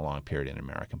long period in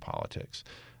American politics.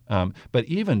 But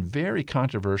even very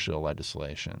controversial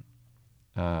legislation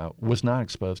was not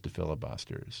exposed to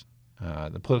filibusters.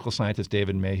 The political scientist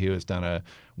David Mayhew has done a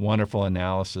wonderful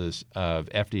analysis of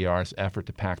FDR's effort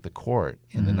to pack the court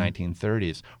in the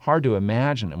 1930s. Hard to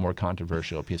imagine a more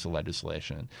controversial piece of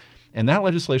legislation. And that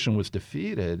legislation was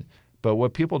defeated, but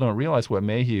what people don't realize, what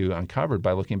Mayhew uncovered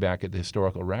by looking back at the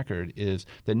historical record, is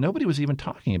that nobody was even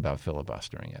talking about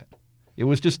filibustering it. It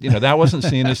was just, that wasn't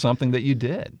seen as something that you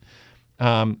did.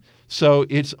 So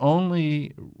it's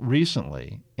only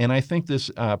recently, and I think this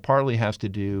partly has to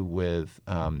do with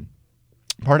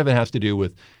part of it has to do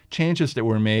with changes that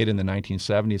were made in the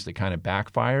 1970s that kind of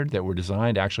backfired, that were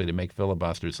designed actually to make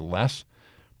filibusters less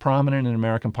prominent in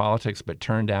American politics, but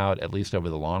turned out, at least over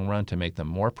the long run, to make them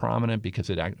more prominent because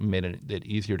it made it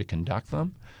easier to conduct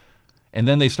them. And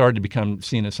then they started to become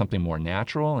seen as something more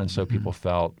natural, and so people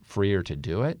felt freer to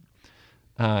do it.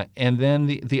 And then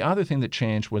the other thing that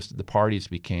changed was that the parties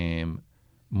became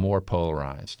more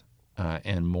polarized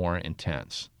and more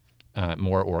intense.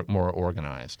 more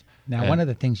organized. Now, one of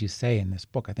the things you say in this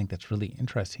book, I think that's really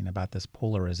interesting about this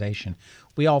polarization.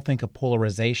 We all think of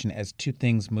polarization as two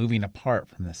things moving apart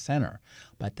from the center,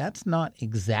 but that's not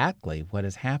exactly what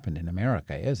has happened in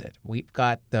America, is it? We've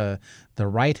got the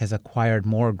right has acquired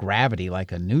more gravity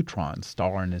like a neutron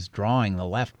star and is drawing the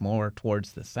left more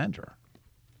towards the center.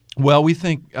 Well, we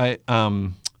think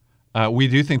we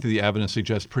do think that the evidence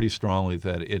suggests pretty strongly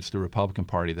that it's the Republican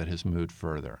Party that has moved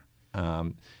further.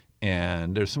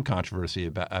 And there's some controversy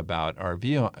about our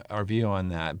view on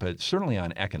that, but certainly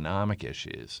on economic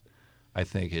issues, I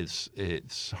think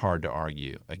it's hard to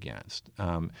argue against.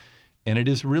 And it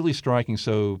is really striking.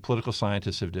 So political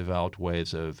scientists have developed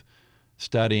ways of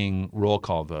studying roll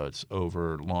call votes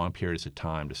over long periods of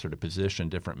time to sort of position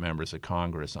different members of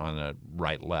Congress on a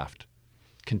right-left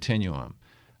continuum.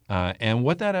 And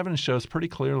what that evidence shows pretty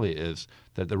clearly is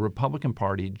that the Republican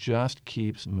Party just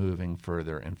keeps moving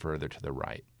further and further to the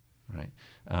right.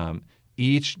 Right?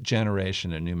 Each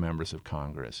generation of new members of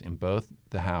Congress in both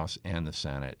the House and the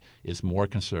Senate is more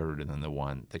conservative than the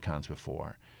one that comes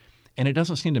before. And it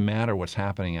doesn't seem to matter what's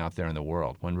happening out there in the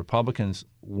world. When Republicans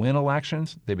win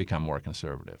elections, they become more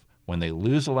conservative. When they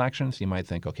lose elections, you might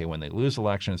think, okay, when they lose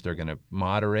elections, they're going to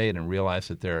moderate and realize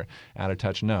that they're out of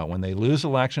touch. No, when they lose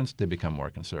elections, they become more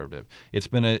conservative. It's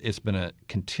been a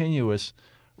continuous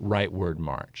rightward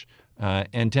march.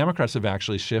 And Democrats have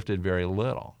actually shifted very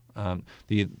little.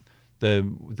 The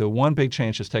one big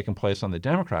change that's taken place on the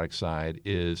Democratic side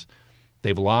is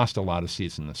they've lost a lot of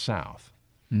seats in the South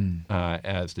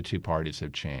as the two parties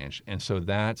have changed, and so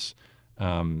that's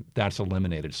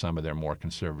eliminated some of their more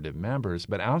conservative members.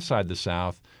 But outside the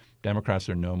South, Democrats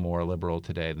are no more liberal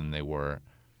today than they were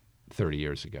 30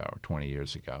 years ago or 20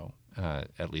 years ago,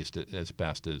 at least as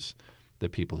best as the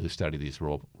people who study these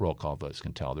roll call votes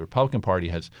can tell. The Republican Party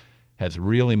has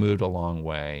really moved a long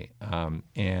way.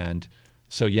 And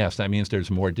so, yes, that means there's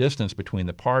more distance between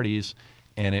the parties,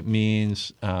 and it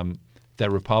means that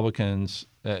Republicans,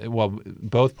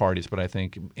 both parties, but I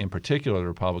think in particular the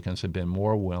Republicans have been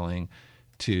more willing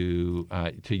to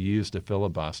use the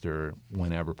filibuster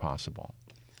whenever possible.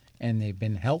 And they've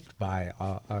been helped by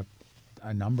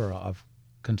a number of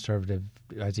conservative,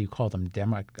 as you call them,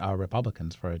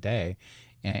 Republicans for a day,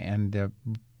 and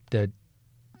the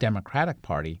Democratic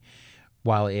Party,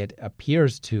 while it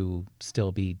appears to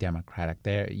still be Democratic,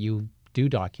 there you do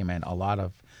document a lot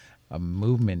of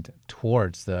movement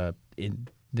towards the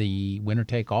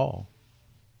winner-take-all.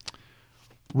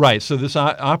 Right. So this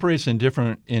operates in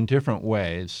different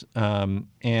ways,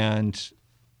 and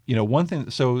one thing.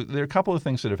 So there are a couple of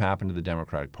things that have happened to the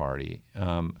Democratic Party.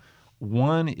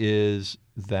 One is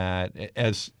that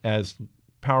as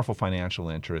powerful financial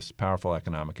interests, powerful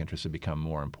economic interests have become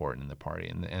more important in the party.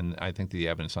 And I think the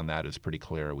evidence on that is pretty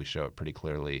clear. We show it pretty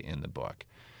clearly in the book.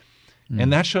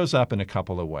 And that shows up in a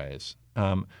couple of ways.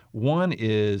 One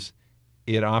is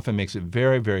it often makes it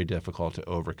very, very difficult to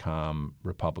overcome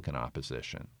Republican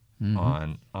opposition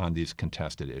on these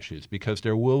contested issues, because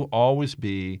there will always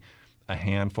be a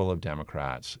handful of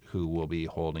Democrats who will be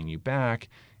holding you back.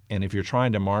 And if you're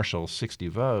trying to marshal 60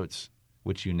 votes,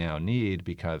 which you now need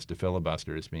because the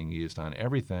filibuster is being used on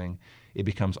everything, it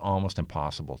becomes almost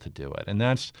impossible to do it. And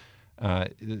that's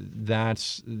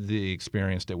the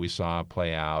experience that we saw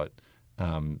play out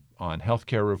on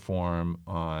healthcare reform,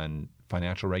 on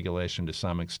financial regulation to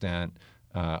some extent,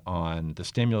 on the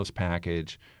stimulus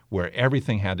package, where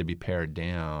everything had to be pared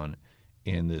down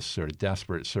in this sort of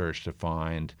desperate search to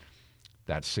find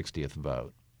that 60th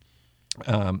vote.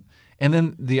 And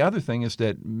then the other thing is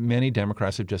that many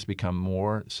Democrats have just become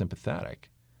more sympathetic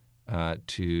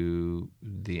to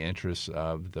the interests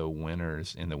of the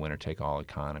winners in the winner-take-all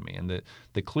economy. And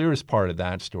the clearest part of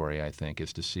that story, I think,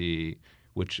 is to see,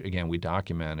 which, again, we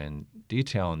document in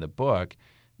detail in the book,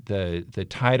 the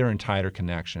tighter and tighter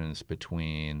connections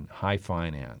between high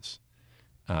finance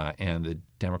and the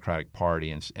Democratic Party,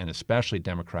 and especially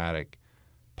Democratic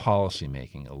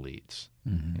policymaking elites.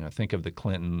 Think of the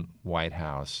Clinton White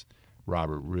House,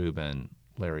 Robert Rubin,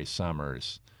 Larry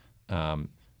Summers,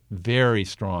 very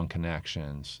strong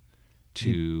connections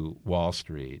to Wall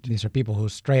Street. These are people who are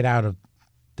straight out of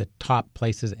the top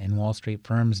places in Wall Street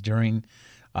firms during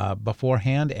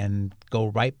beforehand and go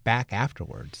right back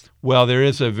afterwards. Well, there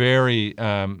is a very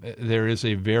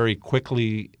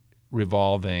quickly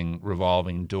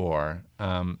revolving door,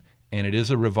 and it is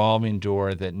a revolving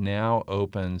door that now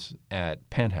opens at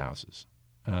penthouses.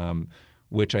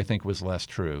 Which I think was less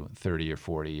true 30 or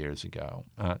 40 years ago.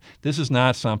 This is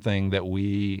not something that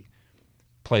we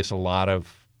place a lot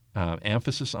of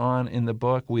emphasis on in the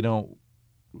book. We don't,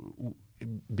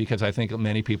 because I think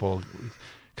many people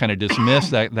kind of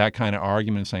dismiss that kind of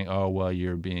argument, saying, "Oh, well,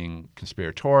 you're being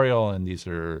conspiratorial, and these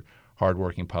are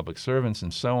hardworking public servants,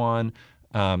 and so on."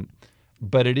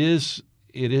 But it is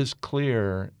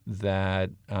clear that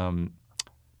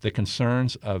the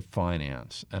concerns of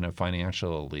finance and of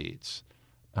financial elites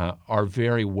are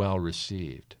very well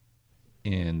received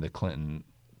in the Clinton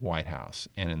White House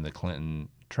and in the Clinton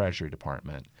Treasury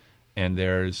Department. And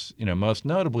there's, most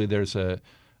notably, there's a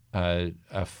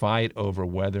fight over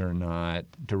whether or not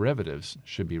derivatives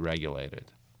should be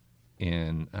regulated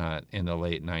in the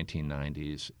late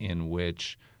 1990s, in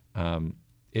which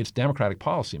it's Democratic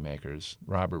policymakers,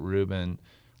 Robert Rubin,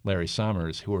 Larry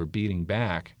Summers, who are beating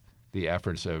back the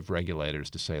efforts of regulators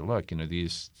to say, look,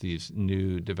 these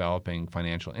new developing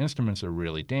financial instruments are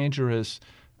really dangerous.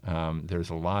 There's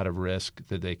a lot of risk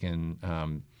that they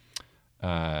can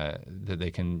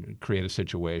create a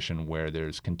situation where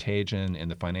there's contagion in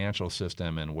the financial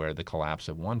system and where the collapse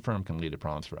of one firm can lead to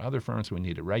problems for other firms. So we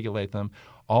need to regulate them.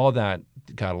 All of that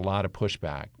got a lot of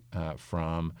pushback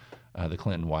from the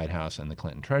Clinton White House and the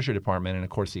Clinton Treasury Department. And, of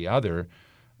course, the other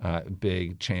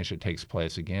big change that takes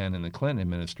place again in the Clinton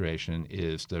administration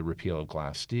is the repeal of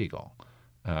Glass-Steagall,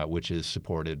 which is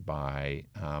supported by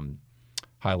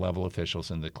high-level officials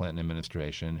in the Clinton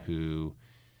administration who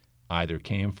either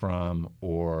came from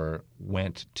or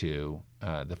went to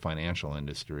the financial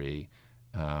industry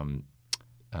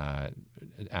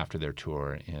after their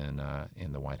tour in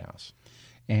the White House.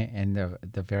 And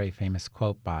the very famous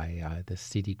quote by the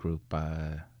Citigroup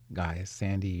guy,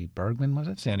 Sandy Bergman, was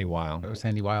it? Sandy Weil.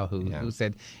 Sandy Weil, who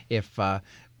said, if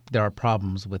there are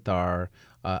problems with our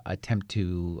attempt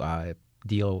to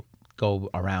go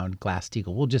around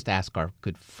Glass-Steagall, we'll just ask our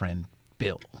good friend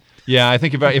Bill. Yeah, I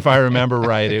think if I remember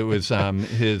right, it was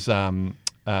his the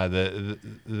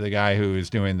guy who was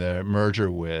doing the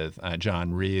merger with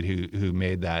John Reed who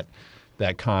made that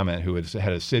comment, who was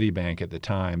head of Citibank at the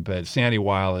time. But Sandy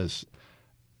Weil is,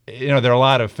 there are a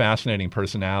lot of fascinating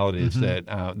personalities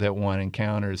that one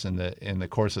encounters in the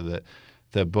course of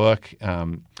the book,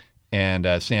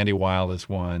 and Sandy Weil is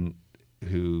one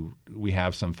who we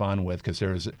have some fun with because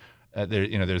there's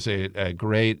a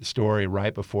great story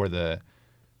right before the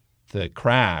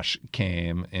crash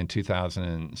came in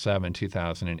 2007,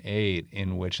 2008,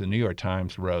 in which the New York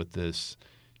Times wrote this,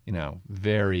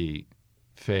 very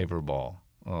favorable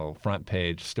front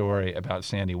page story about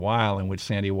Sandy Weil, in which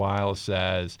Sandy Weil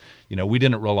says, we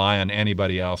didn't rely on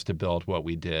anybody else to build what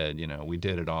we did. We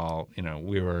did it all.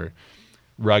 We were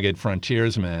rugged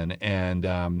frontiersmen. And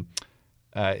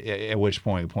at which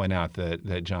point, point out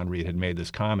that John Reed had made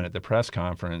this comment at the press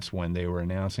conference when they were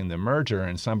announcing the merger,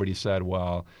 and somebody said,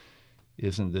 well,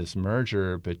 isn't this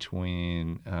merger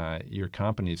between your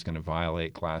companies going to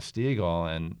violate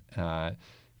Glass-Steagall?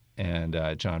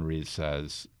 And John Reed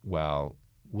says, well,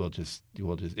 we'll just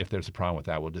if there's a problem with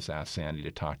that, we'll just ask Sandy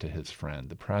to talk to his friend,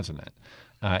 the president.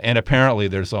 And apparently,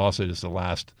 there's also just the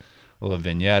last little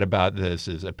vignette about this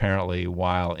is apparently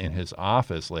Weil in his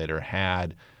office later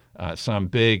had some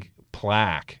big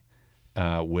plaque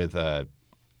with a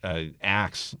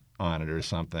axe on it or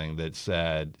something that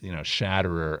said,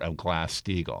 shatterer of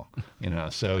Glass-Steagall.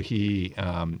 So he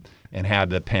and had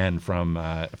the pen from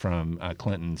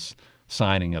Clinton's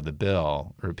signing of the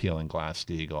bill repealing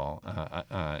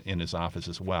Glass-Steagall in his office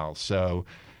as well. So,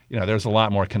 there's a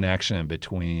lot more connection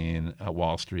between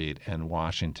Wall Street and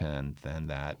Washington than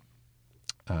that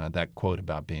quote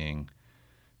about being,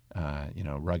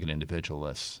 rugged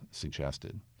individualists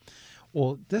suggested.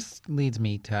 Well, this leads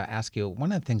me to ask you,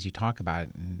 one of the things you talk about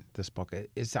in this book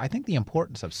is, I think, the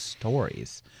importance of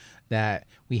stories, that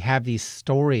we have these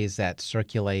stories that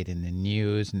circulate in the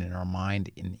news and in our mind,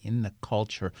 in the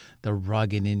culture, the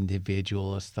rugged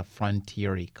individualist, the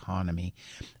frontier economy,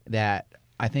 that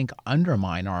I think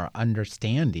undermine our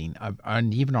understanding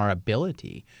and even our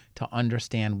ability to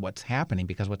understand what's happening,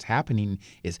 because what's happening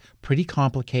is pretty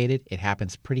complicated. It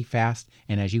happens pretty fast.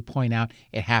 And as you point out,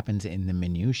 it happens in the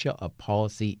minutia of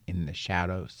policy, in the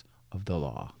shadows of the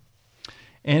law.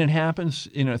 And it happens,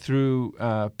 through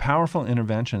powerful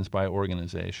interventions by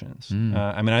organizations.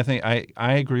 I think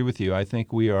I agree with you. I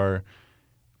think we are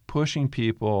pushing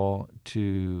people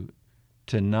to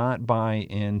not buy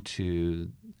into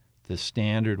the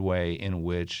standard way in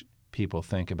which people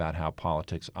think about how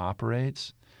politics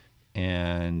operates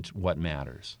and what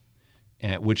matters,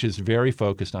 which is very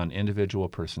focused on individual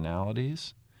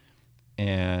personalities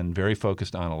and very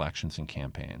focused on elections and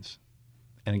campaigns.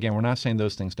 And again, we're not saying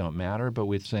those things don't matter, but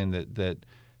we're saying that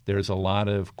there's a lot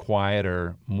of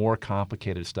quieter, more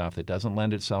complicated stuff that doesn't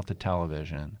lend itself to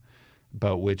television,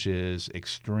 but which is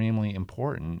extremely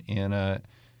important in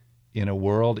in a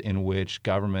world in which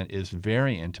government is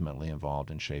very intimately involved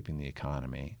in shaping the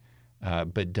economy,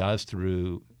 but does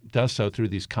so through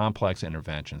these complex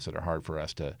interventions that are hard for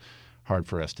us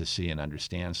to see and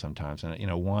understand sometimes.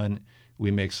 And we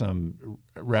make some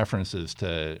references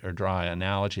to or draw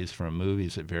analogies from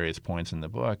movies at various points in the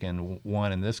book, and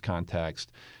one in this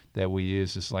context that we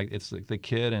use is it's like the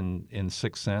kid in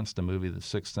Sixth Sense, the movie The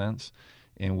Sixth Sense,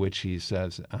 in which he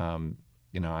says,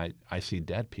 I see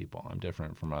dead people. I'm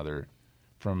different from other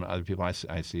people.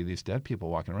 I see these dead people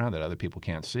walking around that other people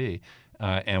can't see.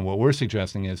 And what we're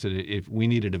suggesting is that if we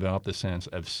need to develop the sense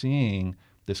of seeing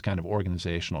this kind of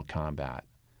organizational combat,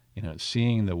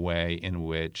 seeing the way in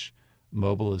which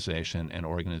mobilization and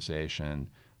organization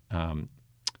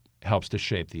helps to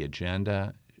shape the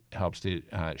agenda, helps to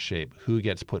shape who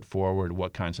gets put forward,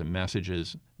 what kinds of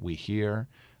messages we hear,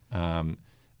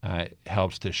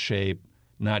 helps to shape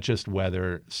not just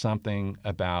whether something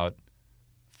about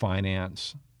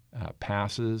finance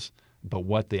passes, but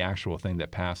what the actual thing that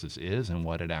passes is and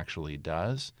what it actually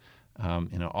does.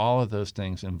 All of those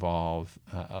things involve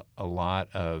a lot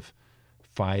of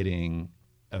fighting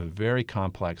of a very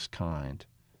complex kind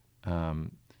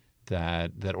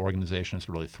that organizations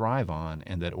really thrive on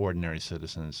and that ordinary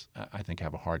citizens, I think,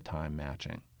 have a hard time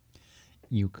matching.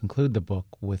 You conclude the book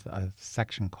with a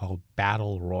section called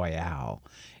Battle Royale,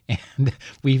 and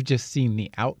we've just seen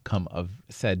the outcome of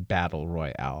said Battle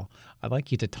Royale. I'd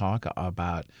like you to talk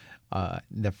about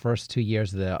the first 2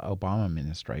 years of the Obama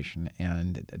administration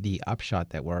and the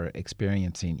upshot that we're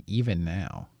experiencing even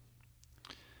now.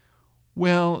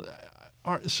 Well,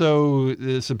 so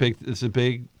it's a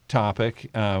big topic.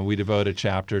 We devote a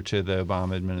chapter to the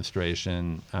Obama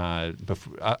administration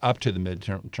up to the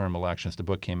midterm elections. The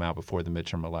book came out before the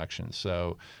midterm elections.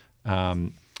 So,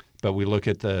 but we look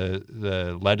at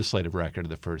the legislative record of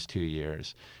the first 2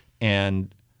 years,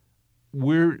 and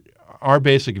our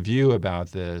basic view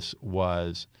about this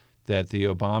was that the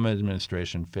Obama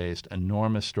administration faced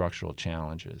enormous structural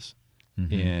challenges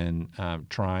in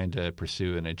trying to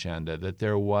pursue an agenda, that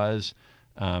there was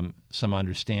some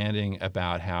understanding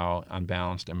about how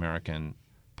unbalanced American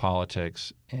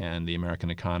politics and the American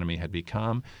economy had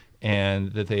become,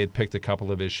 and that they had picked a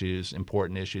couple of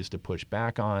important issues to push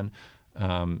back on,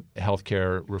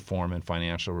 healthcare reform and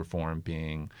financial reform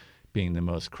being the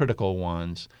most critical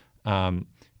ones.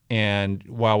 And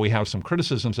while we have some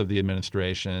criticisms of the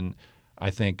administration, I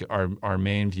think our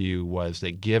main view was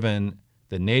that given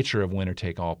the nature of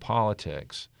winner-take-all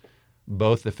politics,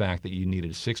 both the fact that you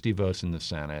needed 60 votes in the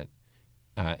Senate,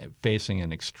 facing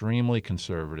an extremely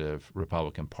conservative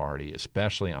Republican Party,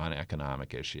 especially on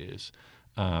economic issues,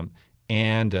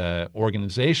 and an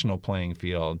organizational playing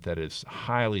field that is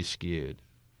highly skewed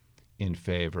in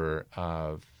favor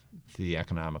of the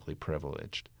economically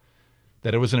privileged,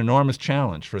 that it was an enormous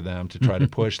challenge for them to try to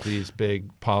push these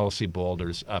big policy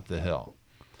boulders up the hill.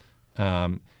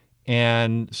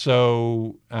 And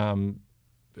so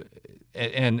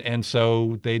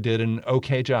they did an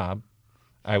okay job,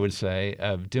 I would say,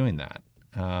 of doing that.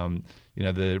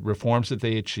 The reforms that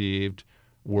they achieved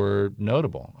were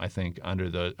notable, I think, under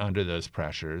those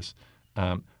pressures,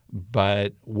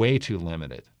 but way too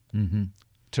limited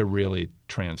to really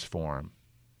transform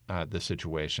the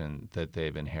situation that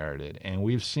they've inherited. And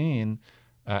we've seen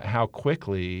how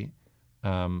quickly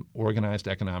organized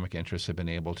economic interests have been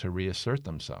able to reassert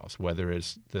themselves, whether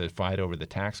it's the fight over the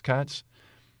tax cuts,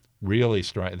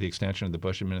 the extension of the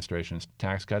Bush administration's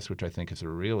tax cuts, which I think is a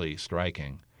really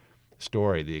striking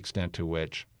story, the extent to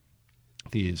which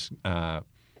these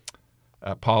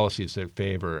policies that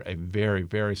favor a very,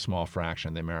 very small fraction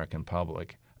of the American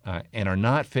public and are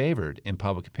not favored in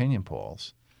public opinion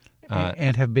polls.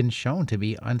 And have been shown to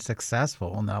be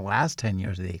unsuccessful in the last 10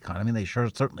 years of the economy. They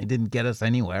certainly didn't get us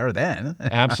anywhere then.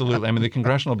 Absolutely. I mean, the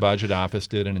Congressional Budget Office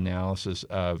did an analysis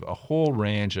of a whole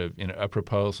range of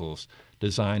proposals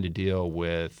designed to deal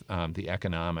with the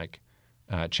economic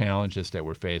challenges that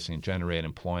we're facing, generate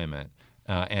employment.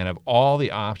 And of all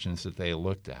the options that they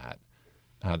looked at,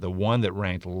 the one that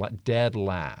ranked dead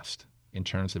last in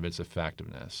terms of its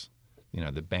effectiveness,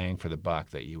 the bang for the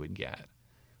buck that you would get,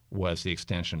 was the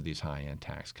extension of these high-end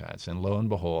tax cuts. And lo and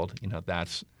behold,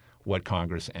 that's what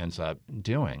Congress ends up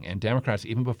doing. And Democrats,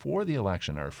 even before the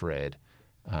election, are afraid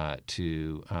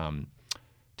to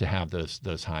have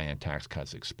those high-end tax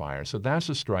cuts expire. So that's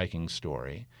a striking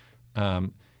story.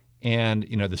 And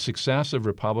the success of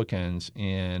Republicans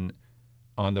in,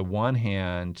 on the one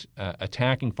hand,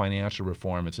 attacking financial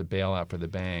reform as a bailout for the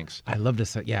banks. I love to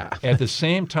say, yeah. At the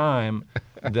same time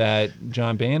that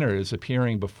John Boehner is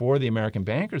appearing before the American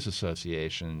Bankers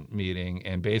Association meeting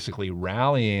and basically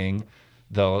rallying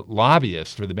the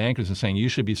lobbyists for the bankers and saying you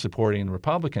should be supporting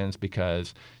Republicans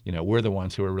because we're the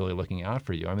ones who are really looking out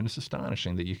for you. I mean, it's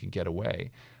astonishing that you could get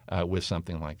away with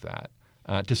something like that.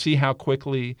 To see how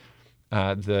quickly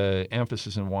the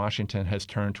emphasis in Washington has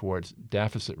turned towards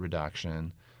deficit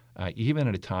reduction, even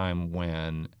at a time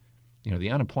when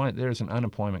there's an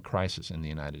unemployment crisis in the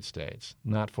United States,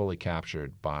 not fully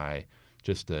captured by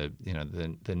just the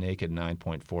naked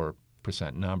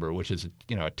 9.4% number, which is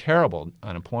a terrible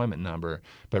unemployment number,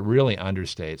 but really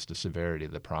understates the severity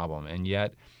of the problem. And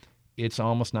yet, it's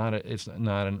almost not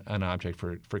an object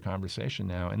for conversation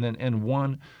now. And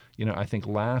one I think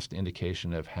last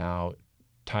indication of how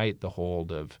tight the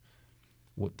hold of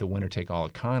what the winner-take-all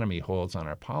economy holds on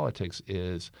our politics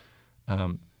is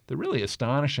the really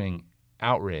astonishing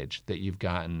outrage that you've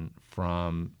gotten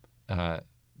from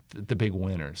the big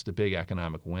winners, the big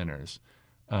economic winners,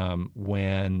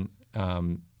 when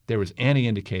there was any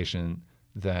indication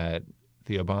that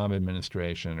the Obama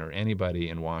administration or anybody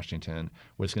in Washington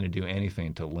was going to do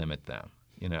anything to limit them,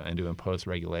 and to impose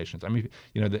regulations. I mean,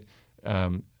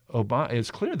 Obama.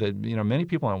 It's clear that many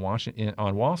people on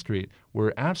Wall Street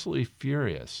were absolutely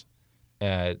furious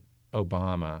at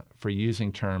Obama for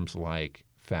using terms like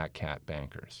 "fat cat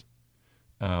bankers,"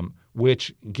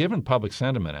 which, given public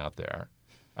sentiment out there,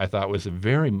 I thought was a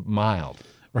very mild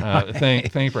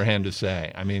thing for him to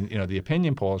say. I mean, the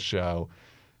opinion polls show,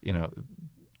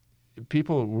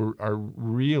 people are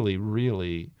really,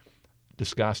 really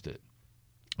disgusted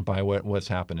by what's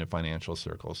happened in financial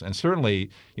circles, and certainly,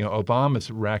 Obama's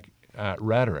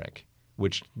rhetoric,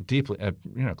 which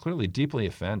clearly deeply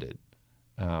offended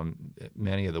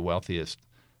many of the wealthiest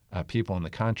people in the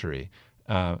country.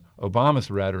 Obama's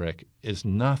rhetoric is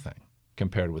nothing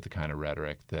compared with the kind of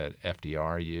rhetoric that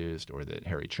FDR used or that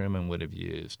Harry Truman would have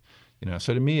used.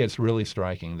 So to me, it's really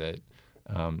striking that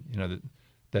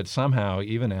that somehow,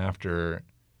 even after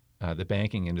the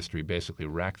banking industry basically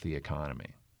wrecked the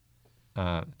economy,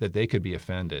 that they could be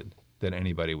offended that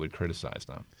anybody would criticize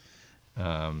them.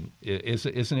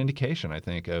 Is an indication, I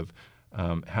think, of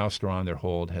how strong their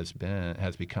hold has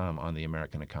become on the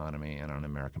American economy and on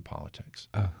American politics.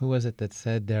 Who was it that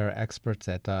said they're experts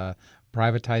at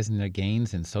privatizing their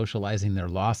gains and socializing their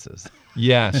losses?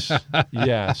 Yes,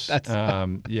 yes,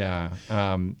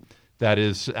 that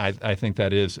is. I think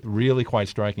that is really quite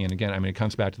striking. And again, I mean, it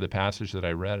comes back to the passage that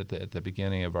I read at the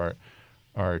beginning of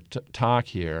our talk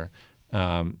here.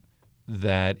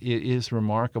 That it is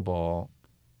remarkable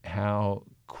how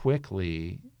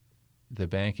quickly the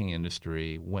banking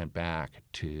industry went back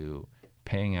to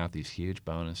paying out these huge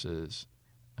bonuses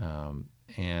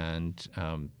and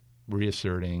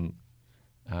reasserting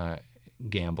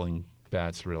gambling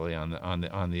bets really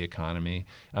on the economy,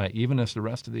 even as the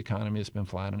rest of the economy has been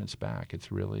flat on its back. It's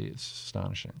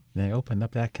astonishing. They opened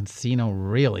up that casino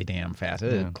really damn fast.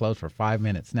 It closed for 5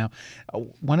 minutes. Now,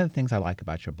 one of the things I like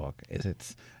about your book is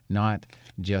it's not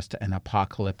just an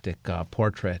apocalyptic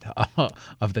portrait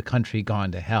of the country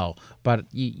gone to hell, but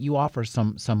you offer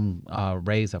some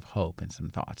rays of hope and some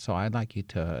thoughts. So I'd like you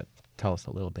to tell us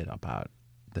a little bit about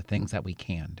the things that we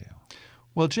can do.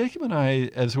 Well, Jacob and I,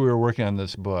 as we were working on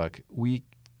this book, we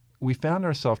found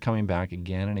ourselves coming back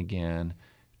again and again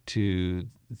to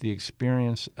the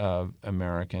experience of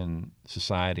American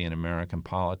society and American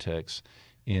politics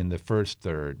in the first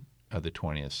third of the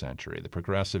 20th century, the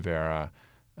Progressive era,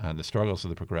 the struggles of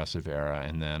the Progressive era,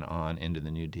 and then on into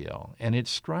the New Deal. And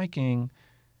it's striking.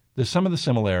 Some of the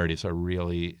similarities are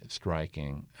really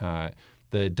striking.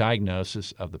 The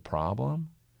diagnosis of the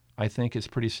problem, I think, is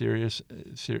pretty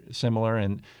similar.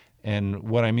 And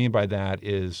what I mean by that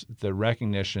is the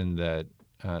recognition that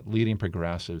leading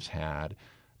progressives had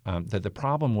that the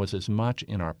problem was as much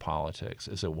in our politics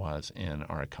as it was in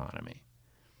our economy,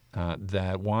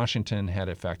 that Washington had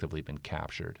effectively been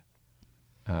captured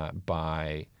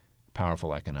by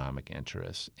powerful economic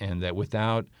interests, and that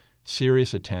without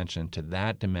serious attention to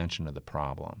that dimension of the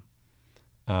problem,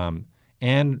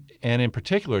 and in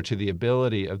particular to the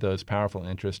ability of those powerful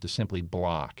interests to simply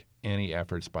block any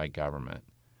efforts by government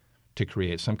to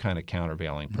create some kind of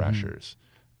countervailing pressures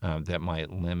that might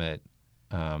limit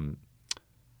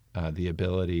the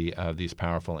ability of these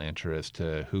powerful interests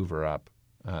to hoover up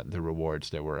the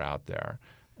rewards that were out there.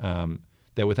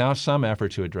 That without some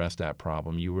effort to address that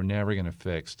problem, you were never going to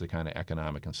fix the kind of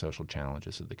economic and social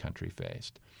challenges that the country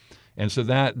faced. And so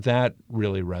that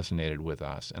really resonated with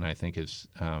us, and I think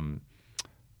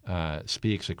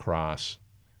speaks across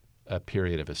a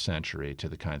period of a century to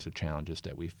the kinds of challenges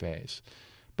that we face.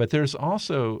 But there's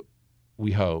also,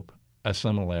 we hope, a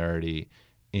similarity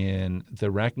in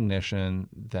the recognition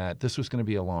that this was going to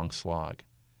be a long slog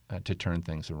to turn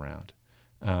things around.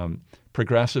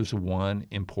 progressives won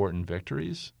important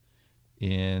victories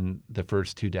in the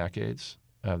first 2 decades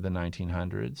of the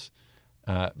 1900s,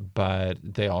 but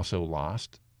they also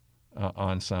lost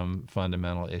on some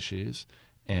fundamental issues,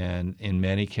 and in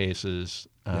many cases,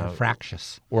 They're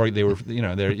fractious. or they were,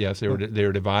 they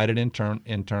were divided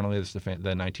internally. This is the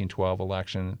 1912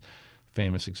 election,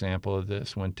 famous example of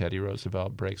this, when Teddy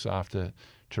Roosevelt breaks off to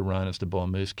run as the Bull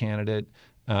Moose candidate.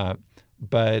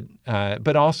 But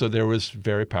also there was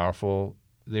very powerful.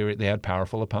 They had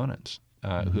powerful opponents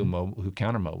who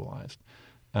counter-mobilized,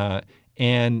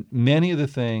 and many of the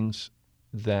things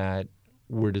that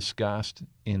were discussed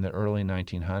in the early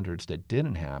 1900s that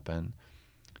didn't happen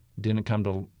didn't come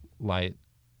to light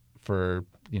for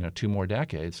 2 more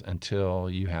decades until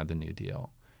you had the New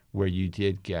Deal, where you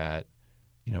did get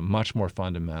much more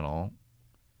fundamental,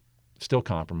 still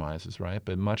compromises, right,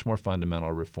 but much more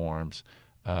fundamental reforms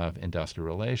of industrial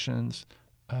relations,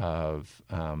 of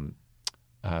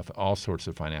all sorts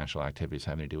of financial activities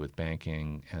having to do with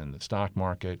banking and the stock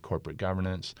market, corporate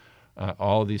governance.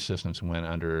 All of these systems went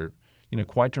under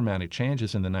quite dramatic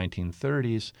changes in the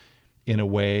 1930s in a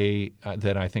way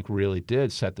that I think really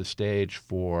did set the stage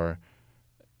for,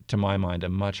 to my mind, a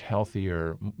much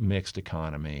healthier mixed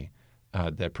economy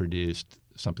that produced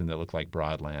something that looked like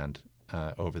broadland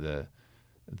over the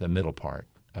middle part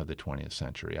of the 20th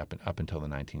century up until the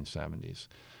 1970s.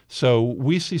 So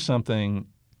we see something,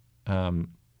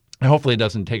 hopefully it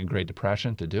doesn't take a Great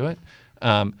Depression to do it,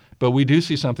 but we do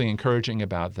see something encouraging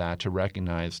about that, to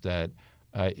recognize that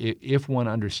if one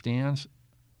understands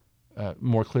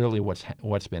more clearly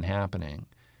what's been happening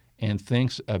and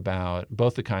thinks about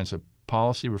both the kinds of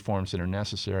policy reforms that are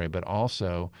necessary, but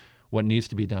also what needs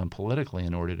to be done politically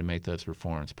in order to make those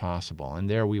reforms possible. And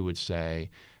there we would say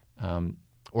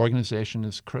organization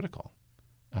is critical.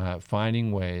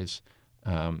 Finding ways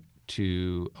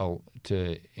to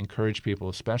encourage people,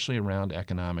 especially around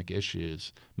economic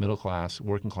issues, middle class,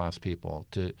 working class people,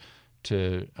 to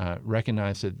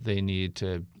recognize that they need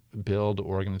to build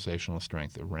organizational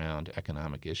strength around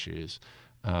economic issues.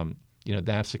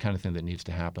 That's the kind of thing that needs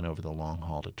to happen over the long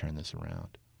haul to turn this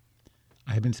around.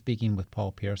 I have been speaking with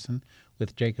Paul Pierson,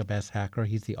 with Jacob S. Hacker.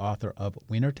 He's the author of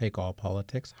Winner Take All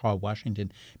Politics, How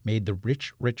Washington Made the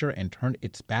Rich Richer and Turned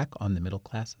Its Back on the Middle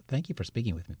Class. Thank you for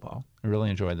speaking with me, Paul. I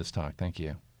really enjoyed this talk. Thank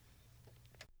you.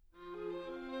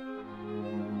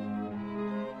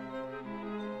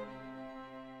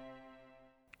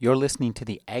 You're listening to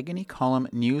the Agony Column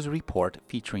News Report,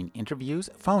 featuring interviews,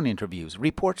 phone interviews,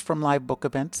 reports from live book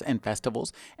events and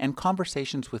festivals, and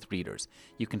conversations with readers.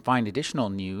 You can find additional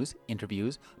news,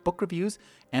 interviews, book reviews,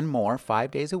 and more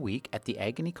 5 days a week at the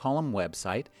Agony Column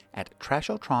website at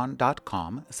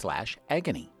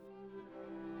trashotron.com/agony.